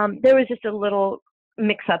 and there was just a little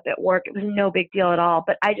mix up at work. It was no big deal at all,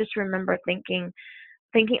 but I just remember thinking,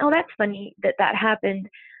 oh, that's funny that happened.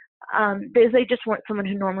 They just weren't someone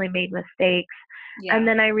who normally made mistakes. Yeah. And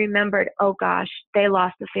then I remembered, oh gosh, they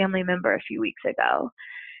lost a family member a few weeks ago.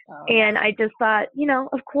 Oh, and I just thought,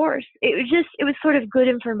 of course, it was sort of good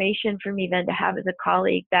information for me then to have as a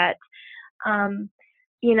colleague that,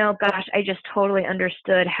 gosh, I just totally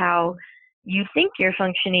understood how you think you're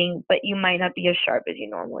functioning, but you might not be as sharp as you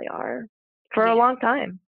normally are for a long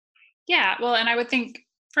time. Yeah. Well, and I would think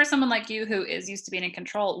for someone like you who is used to being in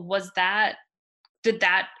control, did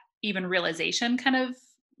that even realization kind of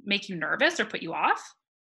make you nervous or put you off?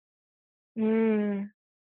 Mm.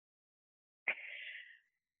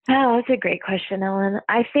 Oh, that's a great question, Ellen.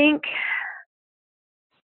 I think,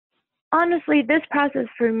 honestly, this process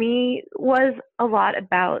for me was a lot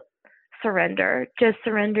about surrender, just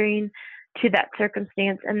surrendering to that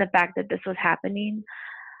circumstance and the fact that this was happening.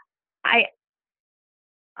 I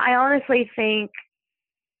I honestly think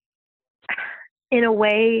in a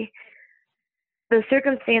way, the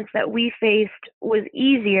circumstance that we faced was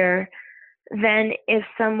easier than if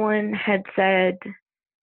someone had said,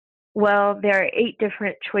 well, there are 8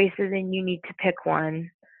 different choices and you need to pick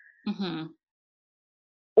one. Mm-hmm.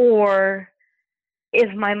 Or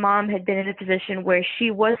if my mom had been in a position where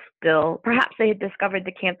she was still, perhaps they had discovered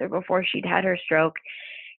the cancer before she'd had her stroke,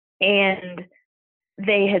 and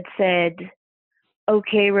they had said,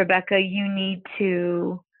 okay, Rebecca, you need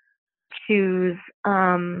to choose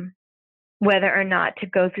whether or not to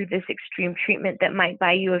go through this extreme treatment that might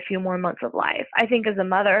buy you a few more months of life. I think as a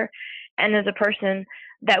mother and as a person,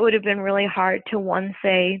 that would have been really hard to, one,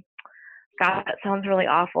 say, God, that sounds really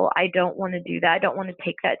awful. I don't want to do that. I don't want to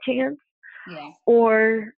take that chance. Yeah.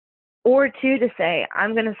 Or two, to say,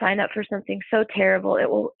 I'm going to sign up for something so terrible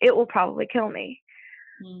it will probably kill me.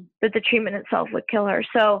 That the treatment itself would kill her.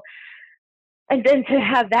 So, and then to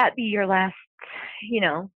have that be your last,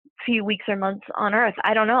 few weeks or months on earth,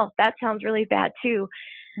 I don't know. That sounds really bad too.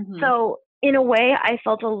 Mm-hmm. So in a way, I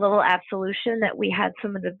felt a little absolution that we had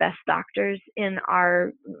some of the best doctors in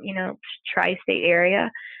our, tri-state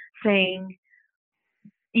area saying,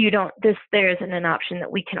 there isn't an option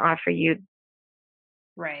that we can offer you.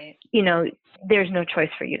 Right. There's no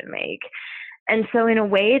choice for you to make. And so in a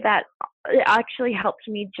way, that it actually helped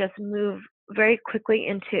me just move very quickly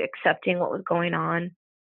into accepting what was going on.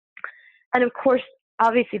 And of course,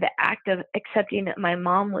 obviously the act of accepting that my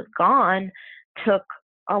mom was gone took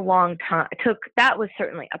a long time. That was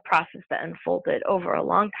certainly a process that unfolded over a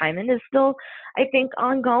long time and is still, I think,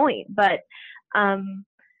 ongoing. But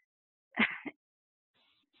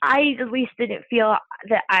I at least didn't feel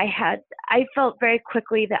that I felt very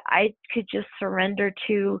quickly that I could just surrender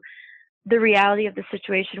to the reality of the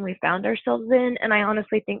situation we found ourselves in. And I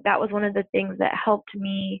honestly think that was one of the things that helped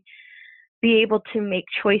me be able to make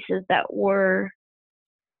choices that were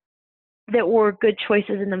good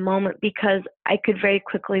choices in the moment, because I could very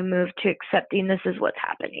quickly move to accepting this is what's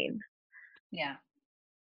happening. Yeah.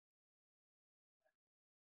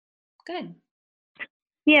 Good.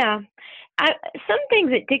 Yeah. Some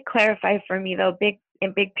things it did clarify for me, though, big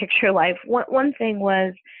picture life. One thing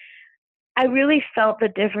was I really felt the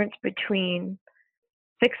difference between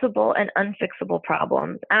fixable and unfixable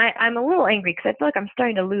problems. And I'm a little angry because I feel like I'm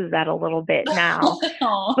starting to lose that a little bit now.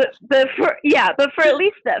 but for at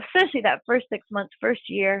least especially that first 6 months, first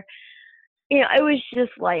year, it was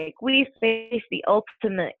just like we faced the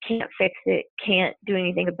ultimate can't fix it, can't do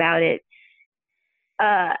anything about it.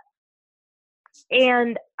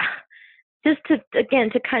 And just to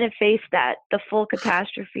kind of face the full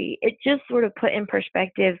catastrophe, it just sort of put in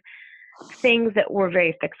perspective things that were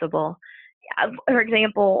very fixable. For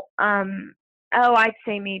example, I'd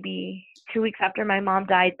say maybe 2 weeks after my mom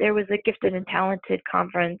died, there was a gifted and talented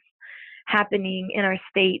conference happening in our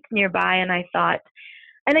state nearby, and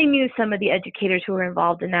I knew some of the educators who were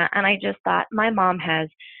involved in that, and I just thought, my mom has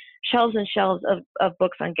shelves and shelves of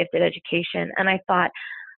books on gifted education, and I thought,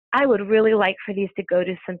 I would really like for these to go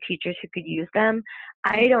to some teachers who could use them.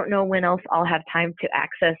 I don't know when else I'll have time to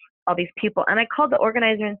access all these people. And I called the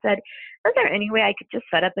organizer and said, is there any way I could just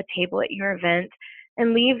set up a table at your event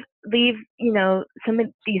and leave some of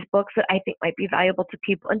these books that I think might be valuable to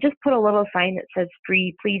people, and just put a little sign that says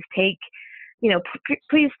free, please take,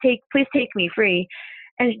 please take me free.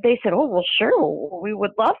 And they said, oh, well, sure, we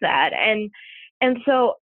would love that. And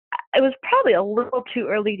so it was probably a little too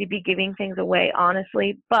early to be giving things away,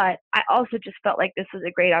 honestly, but I also just felt like this was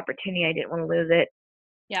a great opportunity. I didn't want to lose it.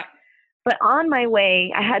 Yeah. But on my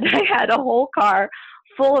way, I had a whole car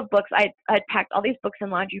full of books. I'd packed all these books in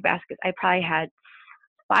laundry baskets. I probably had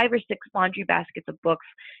 5 or 6 laundry baskets of books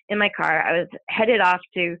in my car. I was headed off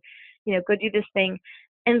to, go do this thing,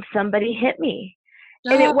 and somebody hit me.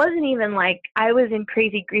 And it wasn't even like I was in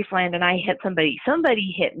crazy grief land and I hit somebody.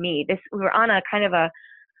 Somebody hit me. We were on a kind of a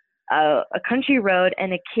country road,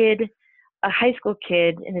 and a high school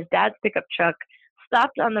kid in his dad's pickup truck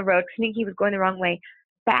stopped on the road, thinking he was going the wrong way,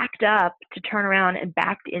 backed up to turn around and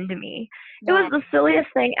backed into me. It was the silliest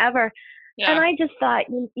thing ever. Yeah. And I just thought,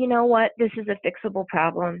 you know what? This is a fixable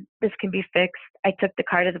problem. This can be fixed. I took the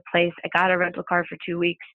car to the place. I got a rental car for 2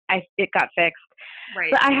 weeks. It got fixed.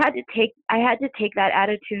 Right. But I had to take that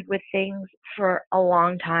attitude with things for a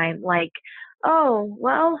long time. Like, oh,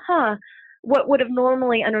 well, what would have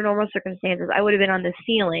normally, under normal circumstances, I would have been on the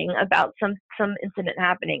ceiling about some incident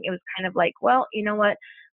happening. It was kind of like, well, you know what?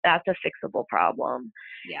 That's a fixable problem.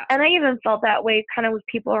 Yeah. And I even felt that way kind of with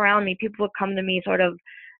people around me. People would come to me sort of,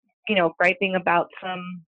 griping about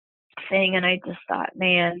some thing, and I just thought,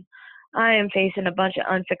 man, I am facing a bunch of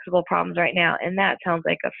unfixable problems right now, and that sounds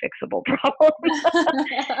like a fixable problem.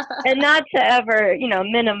 And not to ever,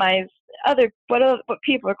 minimize what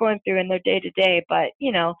people are going through in their day to day, but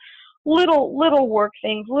little work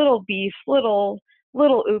things, little beefs, little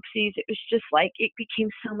oopsies. It was just like it became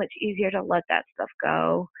so much easier to let that stuff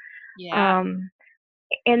go. Yeah.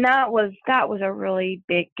 And that was a really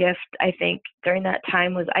big gift, I think, during that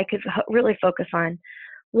time, was I could really focus on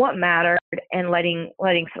what mattered and letting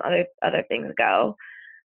some other things go.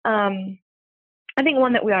 I think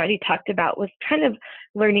one that we already talked about was kind of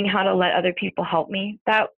learning how to let other people help me.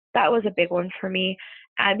 That was a big one for me.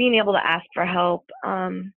 Being able to ask for help.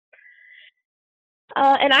 And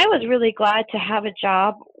I was really glad to have a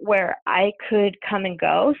job where I could come and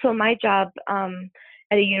go. So my job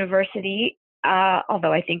at a university,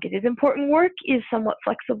 although I think it is important work, is somewhat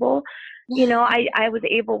flexible. I was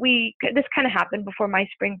able, this kind of happened before my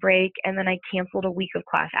spring break, and then I canceled a week of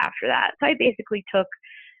class after that. So I basically took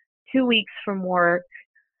 2 weeks from work,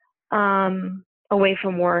 away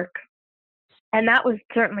from work. And that was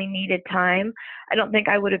certainly needed time. I don't think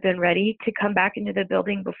I would have been ready to come back into the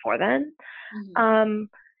building before then. Mm-hmm.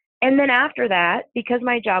 And then after that, because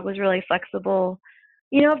my job was really flexible,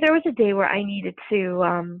 if there was a day where I needed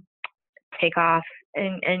to take off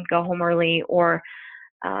and go home early, or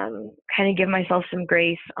kind of give myself some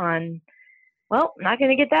grace on, well, I'm not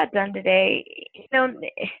going to get that done today.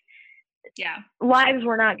 Yeah. Lives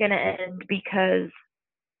were not going to end because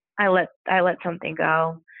I let something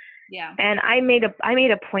go. Yeah. And I made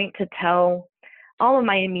a point to tell all of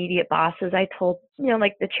my immediate bosses. I told,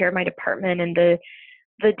 like the chair of my department and the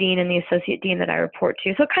dean and the associate dean that I report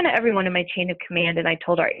to. So kind of everyone in my chain of command. And I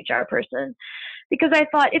told our HR person, because I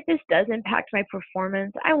thought, if this does impact my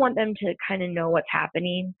performance, I want them to kind of know what's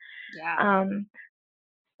happening. Yeah.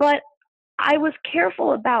 But I was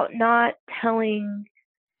careful about not telling.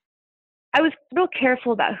 I was real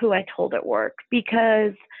careful about who I told at work,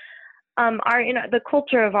 because the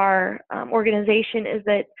culture of our organization is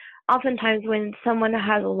that oftentimes when someone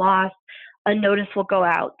has a loss, a notice will go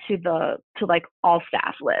out to like all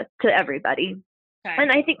staff list, to everybody. Okay.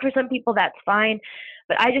 And I think for some people that's fine,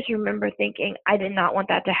 but I just remember thinking I did not want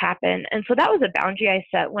that to happen. And so that was a boundary I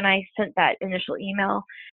set when I sent that initial email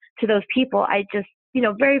to those people. I just,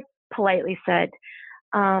 very politely said,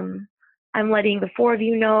 I'm letting the four of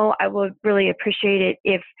you know. I would really appreciate it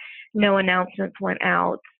if no announcements went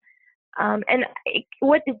out.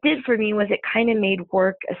 What it did for me was it kind of made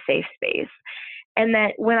work a safe space. And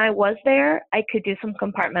that when I was there, I could do some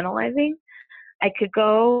compartmentalizing. I could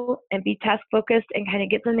go and be task focused and kind of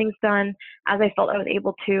get some things done as I felt I was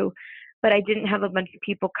able to, but I didn't have a bunch of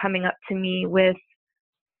people coming up to me with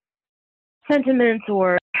sentiments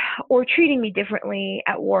or treating me differently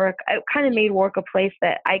at work. It kind of made work a place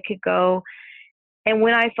that I could go, and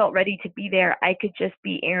when I felt ready to be there, I could just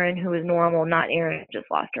be Erin, who is normal, not Erin who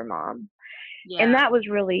just lost her mom. And Yeah. that was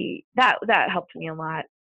really that helped me a lot.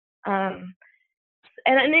 And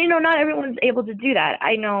not everyone's able to do that.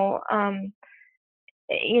 I know.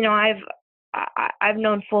 I've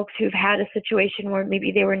known folks who've had a situation where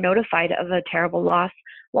maybe they were notified of a terrible loss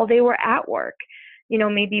while they were at work.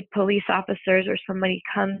 Maybe police officers or somebody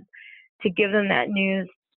comes to give them that news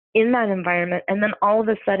in that environment, and then all of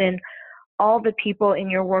a sudden, all the people in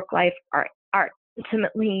your work life are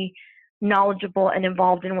intimately knowledgeable and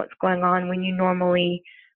involved in what's going on, when you normally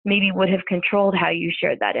maybe would have controlled how you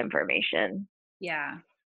shared that information. Yeah.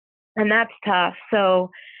 And that's tough. So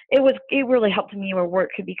it really helped me where work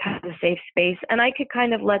could be kind of a safe space, and I could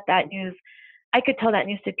kind of let that news. I could tell that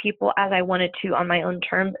news to people as I wanted to on my own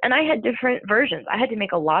terms. And I had different versions. I had to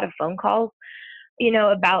make a lot of phone calls,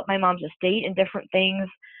 about my mom's estate and different things.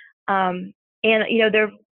 And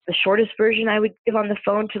the shortest version I would give on the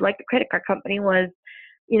phone to like the credit card company was,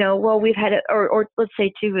 well, we've had it, or let's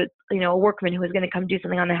say to, a workman who was going to come do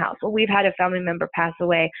something on the house. Well, we've had a family member pass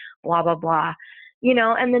away, blah, blah, blah,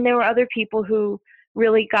 and then there were other people who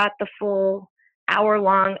really got the full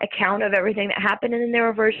hour-long account of everything that happened. And then there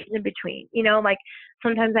were versions in between, like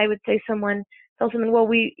sometimes I would tell someone, well,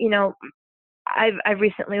 I've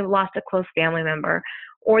recently lost a close family member.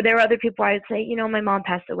 Or there were other people I would say, my mom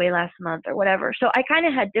passed away last month or whatever. So I kind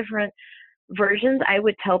of had different versions I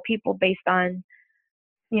would tell people based on,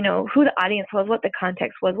 who the audience was, what the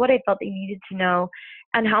context was, what I felt they needed to know,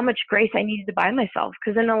 and how much grace I needed to buy myself.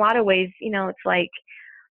 Because in a lot of ways, it's like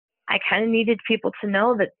I kind of needed people to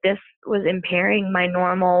know that this was impairing my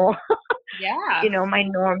normal, Yeah.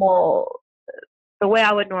 the way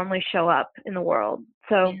I would normally show up in the world.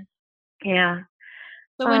 So, yeah.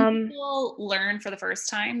 So when people learn for the first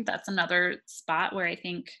time, that's another spot where I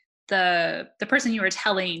think the person you were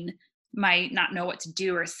telling might not know what to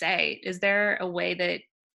do or say. Is there a way that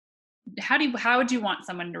how would you want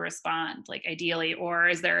someone to respond, like ideally, or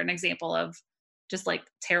is there an example of just like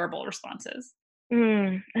terrible responses?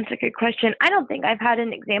 That's a good question. I don't think I've had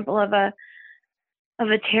an example of a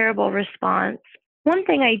terrible response. One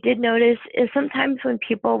thing I did notice is sometimes when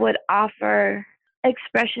people would offer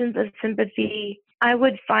expressions of sympathy, I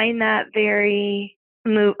would find that very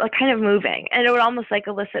kind of moving, and it would almost like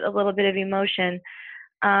elicit a little bit of emotion.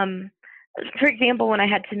 Um, for example, when I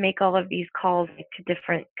had to make all of these calls to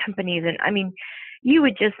different companies, and I mean, you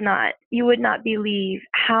would not believe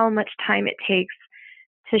how much time it takes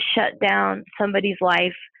to shut down somebody's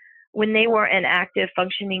life when they were an active,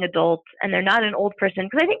 functioning adult and they're not an old person.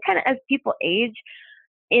 Because I think kind of as people age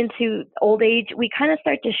into old age, we kind of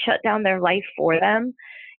start to shut down their life for them.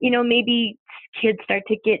 Maybe kids start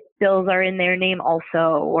to get bills are in their name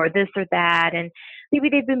also, or this or that, and maybe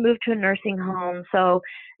they've been moved to a nursing home, so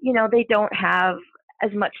they don't have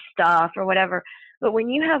as much stuff or whatever. But when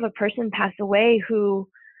you have a person pass away who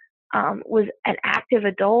was an active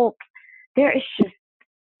adult, there is just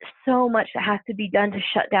so much that has to be done to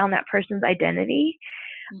shut down that person's identity.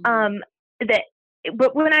 Mm-hmm. That,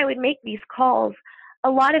 but when I would make these calls, a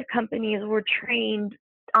lot of companies were trained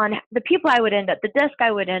on the people the desk I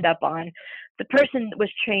would end up on. The person was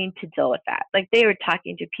trained to deal with that. Like they were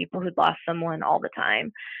talking to people who'd lost someone all the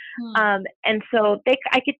time. And so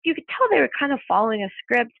you could tell they were kind of following a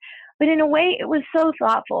script, but in a way it was so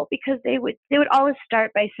thoughtful because they would always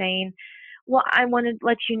start by saying, well, I want to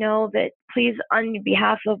let you know that please, on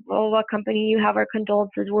behalf of what company, you have our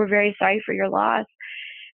condolences. We're very sorry for your loss.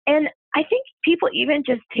 And I think people even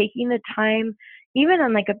just taking the time, even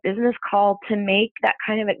on like a business call, to make that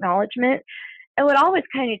kind of acknowledgement, it would always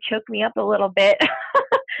kind of choke me up a little bit.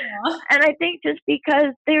 Yeah. And I think just because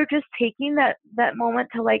they're just taking that moment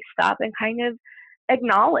to like stop and kind of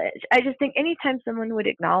acknowledge. I just think anytime someone would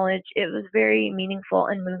acknowledge, it was very meaningful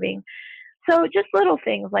and moving. So just little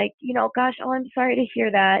things like, gosh, oh, I'm sorry to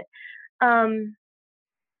hear that. Um,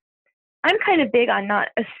 I'm kind of big on not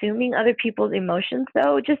assuming other people's emotions,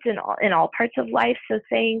 though, just in all parts of life. So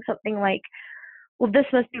saying something like, well, this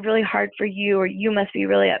must be really hard for you, or you must be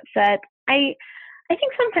really upset. I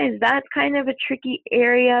think sometimes that's kind of a tricky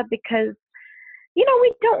area because,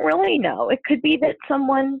 we don't really know. It could be that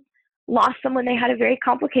someone lost someone they had a very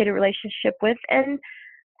complicated relationship with, and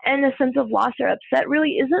a sense of loss or upset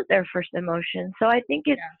really isn't their first emotion. So I think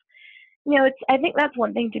I think that's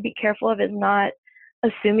one thing to be careful of, is not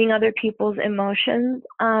assuming other people's emotions.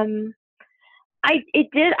 I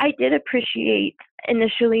did appreciate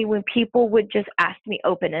initially when people would just ask me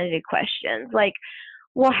open-ended questions like,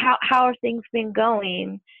 well, how are things been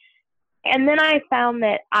going? And then I found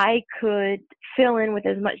that I could fill in with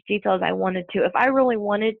as much detail as I wanted to. If I really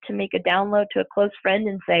wanted to make a download to a close friend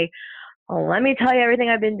and say, oh, let me tell you everything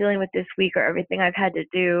I've been dealing with this week or everything I've had to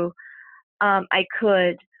do, I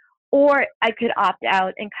could. Or I could opt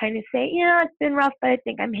out and kind of say, it's been rough, but I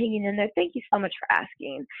think I'm hanging in there. Thank you so much for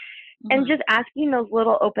asking. And just asking those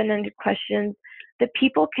little open-ended questions that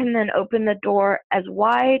people can then open the door as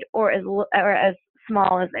wide or as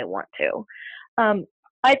small as they want to.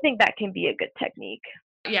 I think that can be a good technique.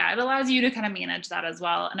 Yeah, it allows you to kind of manage that as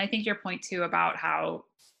well. And I think your point too about how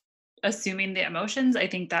assuming the emotions, I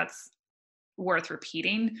think that's worth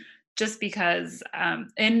repeating, just because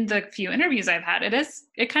in the few interviews I've had,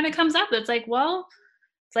 it kind of comes up. It's like, well,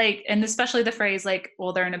 it's like, and especially the phrase like,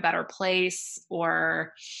 well, they're in a better place,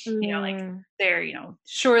 or, like they're,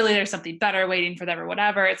 surely there's something better waiting for them or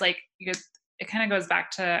whatever. It's like, it kind of goes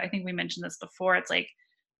back to, I think we mentioned this before. It's like,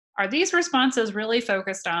 are these responses really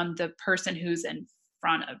focused on the person who's in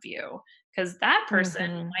front of you? Because that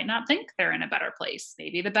person might not think they're in a better place.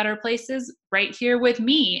 Maybe the better place is right here with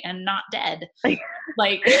me and not dead.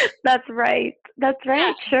 Like That's right. That's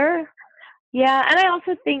right. Yeah. Sure. Yeah. And I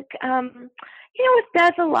also think, with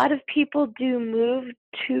death, a lot of people do move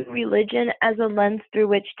to religion as a lens through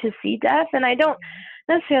which to see death. And I don't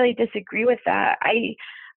necessarily disagree with that.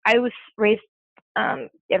 I was raised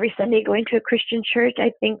every Sunday going to a Christian church.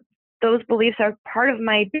 I think those beliefs are part of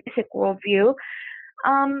my basic worldview.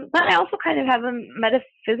 But I also kind of have a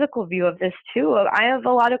metaphysical view of this too. I have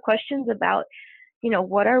a lot of questions about,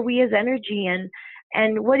 what are we as energy,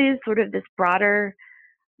 and what is sort of this broader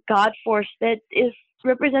God force that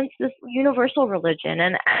represents this universal religion.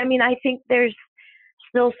 And I mean, I think there's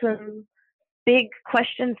still some big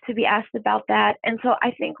questions to be asked about that. And so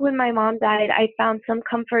I think when my mom died, I found some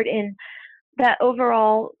comfort in that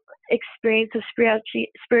overall experience of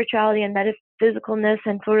spirituality and metaphysicalness,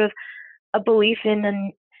 and sort of a belief in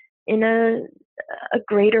a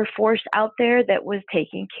greater force out there that was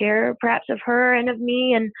taking care perhaps of her and of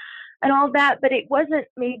me and all of that. But it wasn't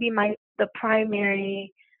maybe the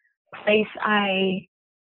primary place I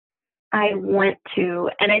I went to.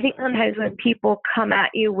 And I think sometimes when people come at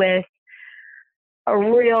you with a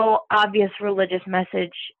real obvious religious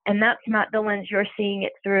message, and that's not the lens you're seeing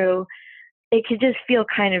it through, it could just feel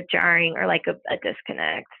kind of jarring or like a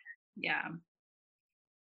disconnect. Yeah.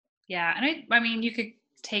 Yeah. And I mean, you could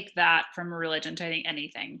take that from religion to I think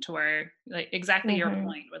anything to where like exactly your Hmm.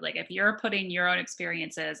 point with like if you're putting your own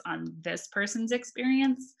experiences on this person's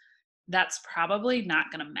experience, that's probably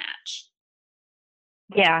not going to match.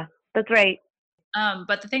 Yeah, that's right.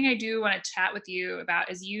 But the thing I do want to chat with you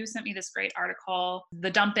about is you sent me this great article,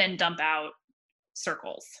 the dump in, dump out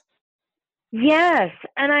circles. Yes,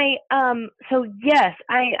 and I'm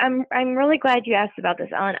really glad you asked about this,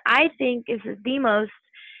 Ellen. I think this is the most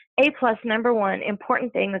A+ number one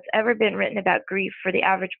important thing that's ever been written about grief for the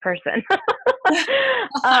average person.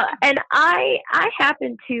 And I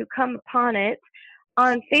happened to come upon it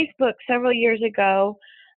on Facebook several years ago.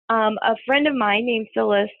 A friend of mine named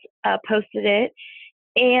Phyllis posted it,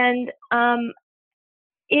 and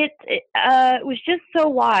it was just so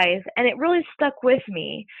wise, and it really stuck with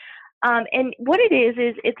me. And what it is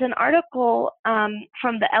it's an article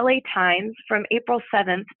from the LA Times from April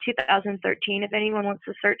 7th, 2013, if anyone wants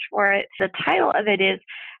to search for it. The title of it is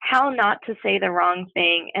How Not to Say the Wrong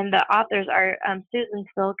Thing, and the authors are Susan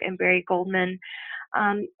Silk and Barry Goldman.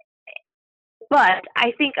 Um, but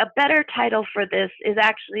I think a better title for this is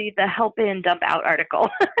actually the Help In, Dump Out article,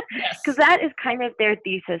 because Yes. that is kind of their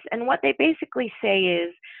thesis. And what they basically say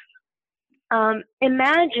is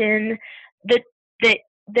imagine that that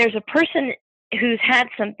there's a person who's had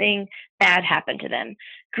something bad happen to them.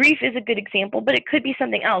 Grief is a good example, but it could be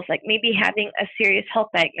something else, like maybe having a serious health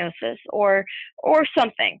diagnosis or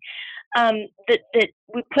something. That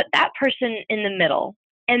we put that person in the middle,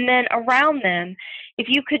 and then around them, if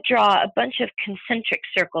you could draw a bunch of concentric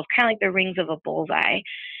circles, kind of like the rings of a bullseye,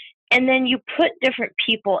 and then you put different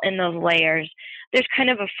people in those layers. There's kind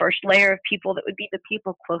of a first layer of people that would be the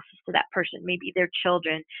people closest to that person, maybe their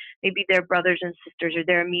children, maybe their brothers and sisters or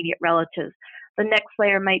their immediate relatives. The next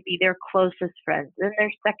layer might be their closest friends, then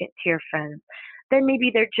their second tier friends, then maybe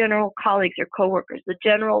their general colleagues or coworkers, the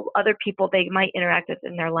general other people they might interact with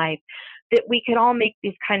in their life. That we could all make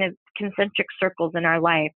these kind of concentric circles in our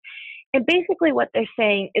life. And basically what they're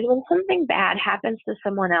saying is when something bad happens to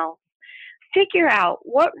someone else, figure out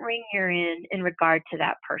what ring you're in regard to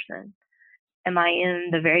that person. Am I in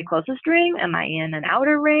the very closest ring? Am I in an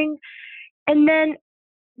outer ring? And then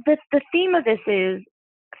the theme of this is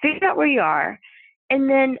figure out where you are and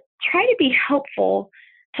then try to be helpful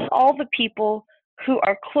to all the people who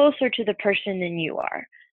are closer to the person than you are.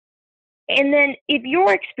 And then if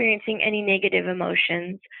you're experiencing any negative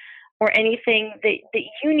emotions or anything that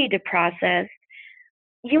you need to process,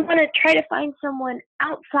 you want to try to find someone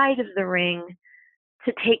outside of the ring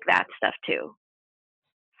to take that stuff to,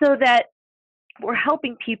 so that we're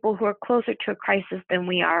helping people who are closer to a crisis than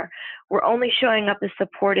we are. We're only showing up as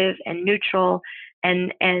supportive and neutral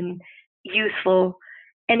and useful.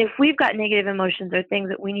 And if we've got negative emotions or things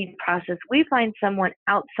that we need to process, we find someone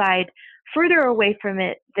outside, further away from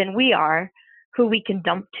it than we are, who we can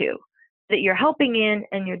dump to, that you're helping in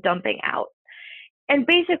and you're dumping out. And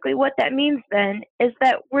basically what that means then is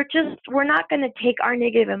that we're not going to take our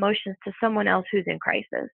negative emotions to someone else who's in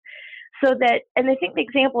crisis. So that, and I think the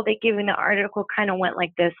example they give in the article kind of went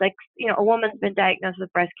like this, like, a woman's been diagnosed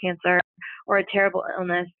with breast cancer or a terrible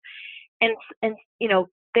illness, and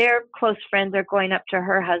their close friends are going up to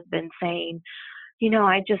her husband saying,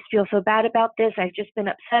 I just feel so bad about this. I've just been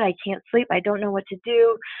upset. I can't sleep. I don't know what to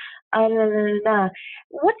do.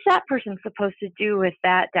 What's that person supposed to do with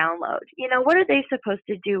that download? What are they supposed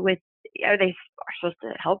to do with? Are they supposed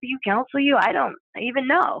to help you, counsel you? I don't even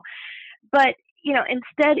know. But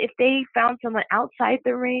instead, if they found someone outside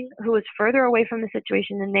the ring who was further away from the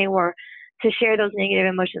situation than they were, to share those negative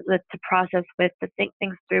emotions with, to process with, to think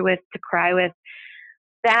things through with, to cry with,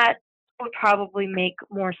 that would probably make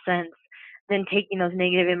more sense than taking those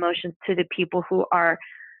negative emotions to the people who are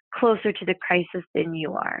closer to the crisis than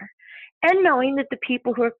you are. And knowing that the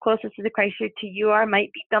people who are closest to the crisis to you are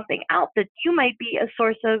might be dumping out, that you might be a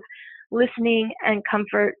source of listening and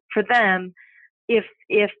comfort for them if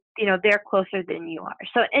they're closer than you are.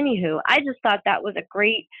 So anywho, I just thought that was a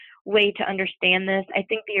great way to understand this. I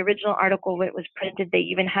think the original article when it was printed, they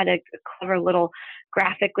even had a clever little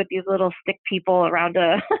graphic with these little stick people around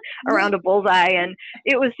a around a bullseye, and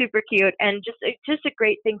it was super cute and just a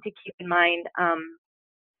great thing to keep in mind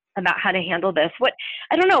about how to handle this.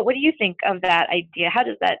 I don't know, what do you think of that idea? How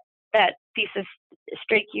does that thesis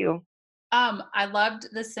strike you? I loved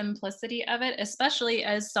the simplicity of it, especially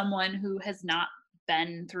as someone who has not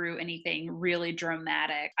been through anything really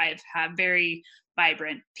dramatic. I've had very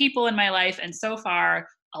vibrant people in my life, and so far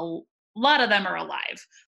a lot of them are alive.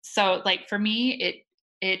 So like for me,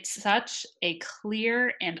 it's such a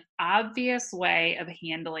clear and obvious way of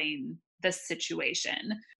handling this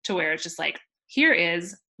situation to where it's just like, here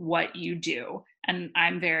is what you do. And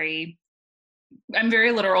I'm very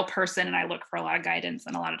literal person, and I look for a lot of guidance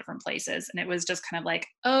in a lot of different places. And it was just kind of like,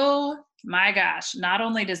 oh my gosh, not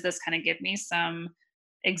only does this kind of give me some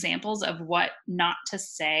examples of what not to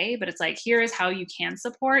say, but it's like, here is how you can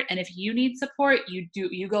support. And if you need support,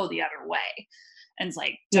 you go the other way. And it's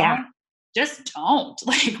like, Yeah. don't.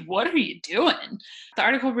 Like, what are you doing? The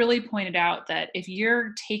article really pointed out that if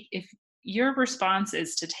your response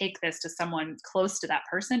is to take this to someone close to that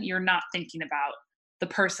person, you're not thinking about the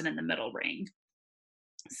person in the middle ring.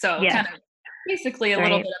 So Yes. kind of basically a Right.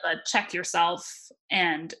 little bit of a check yourself.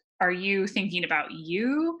 And are you thinking about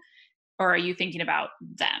you, or are you thinking about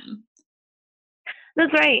them?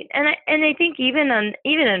 That's right. And I think even on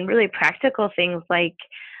really practical things like,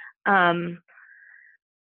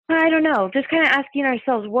 I don't know, just kind of asking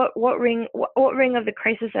ourselves what ring of the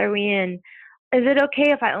crisis are we in? Is it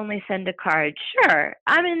okay if I only send a card? Sure.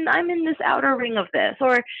 I'm in this outer ring of this.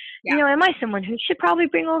 Or, Yeah. am I someone who should probably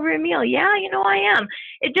bring over a meal? Yeah, I am.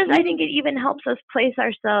 I think it even helps us place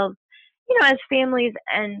ourselves, as families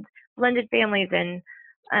and blended families and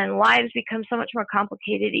lives become so much more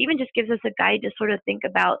complicated. It even just gives us a guide to sort of think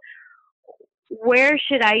about, where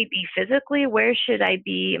should I be physically? Where should I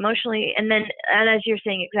be emotionally? And as you're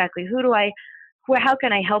saying, exactly, how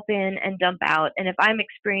can I help in and dump out? And if I'm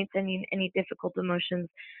experiencing any difficult emotions,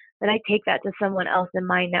 then I take that to someone else in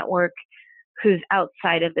my network who's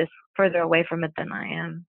outside of this, further away from it than I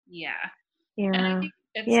am. Yeah. And I Yeah.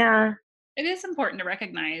 think Yeah. it is important to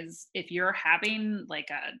recognize if you're having like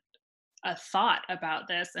a thought about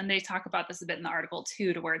this. And they talk about this a bit in the article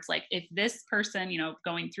too, to where it's like, if this person,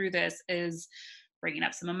 going through this is bringing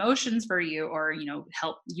up some emotions for you, or,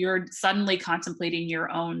 you're suddenly contemplating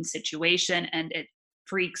your own situation and it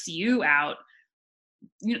freaks you out,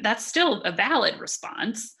 that's still a valid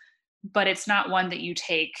response, but it's not one that you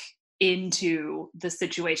take into the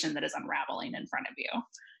situation that is unraveling in front of you.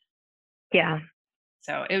 Yeah.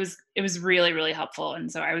 So it was really, really helpful.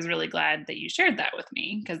 And so I was really glad that you shared that with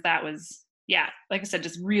me, because that was, yeah, like I said,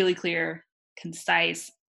 just really clear, concise,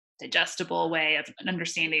 digestible way of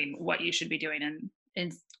understanding what you should be doing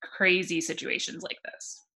in crazy situations like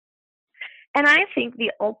this. And I think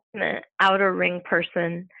the ultimate outer ring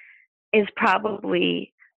person is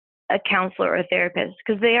probably a counselor or a therapist,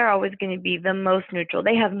 because they are always going to be the most neutral.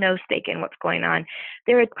 They have no stake in what's going on.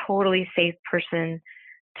 They're a totally safe person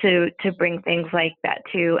to bring things like that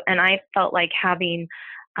to. And I felt like having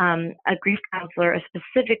a grief counselor, a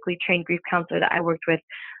specifically trained grief counselor that I worked with,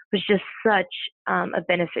 was just such a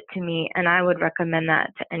benefit to me. And I would recommend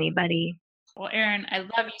that to anybody. Well, Erin, I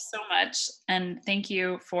love you so much, and thank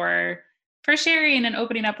you for sharing and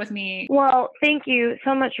opening up with me. Well, thank you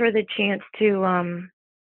so much for the chance to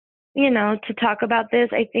talk about this.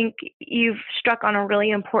 I think you've struck on a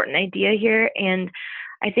really important idea here, and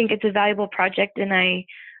I think it's a valuable project, and I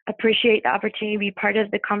appreciate the opportunity to be part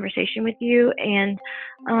of the conversation with you. And,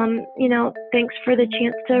 thanks for the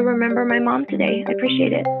chance to remember my mom today. I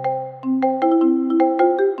appreciate it.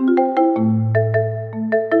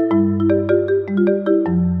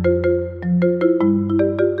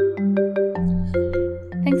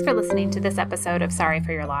 Thanks for listening to this episode of Sorry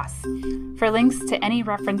for Your Loss. For links to any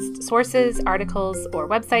referenced sources, articles, or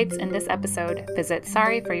websites in this episode, visit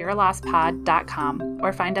sorryforyourlosspod.com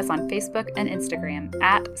or find us on Facebook and Instagram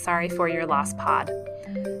at sorryforyourlosspod.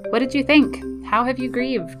 What did you think? How have you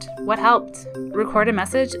grieved? What helped? Record a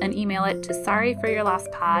message and email it to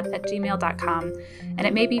sorryforyourlosspod@gmail.com, and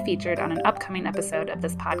it may be featured on an upcoming episode of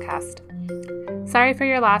this podcast. Sorry for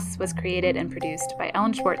Your Loss was created and produced by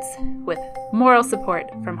Ellen Schwartz with moral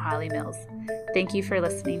support from Holly Mills. Thank you for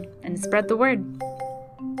listening, and spread the word.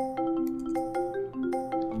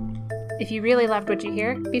 If you really loved what you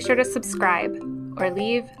hear, be sure to subscribe or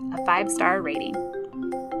leave a 5-star rating.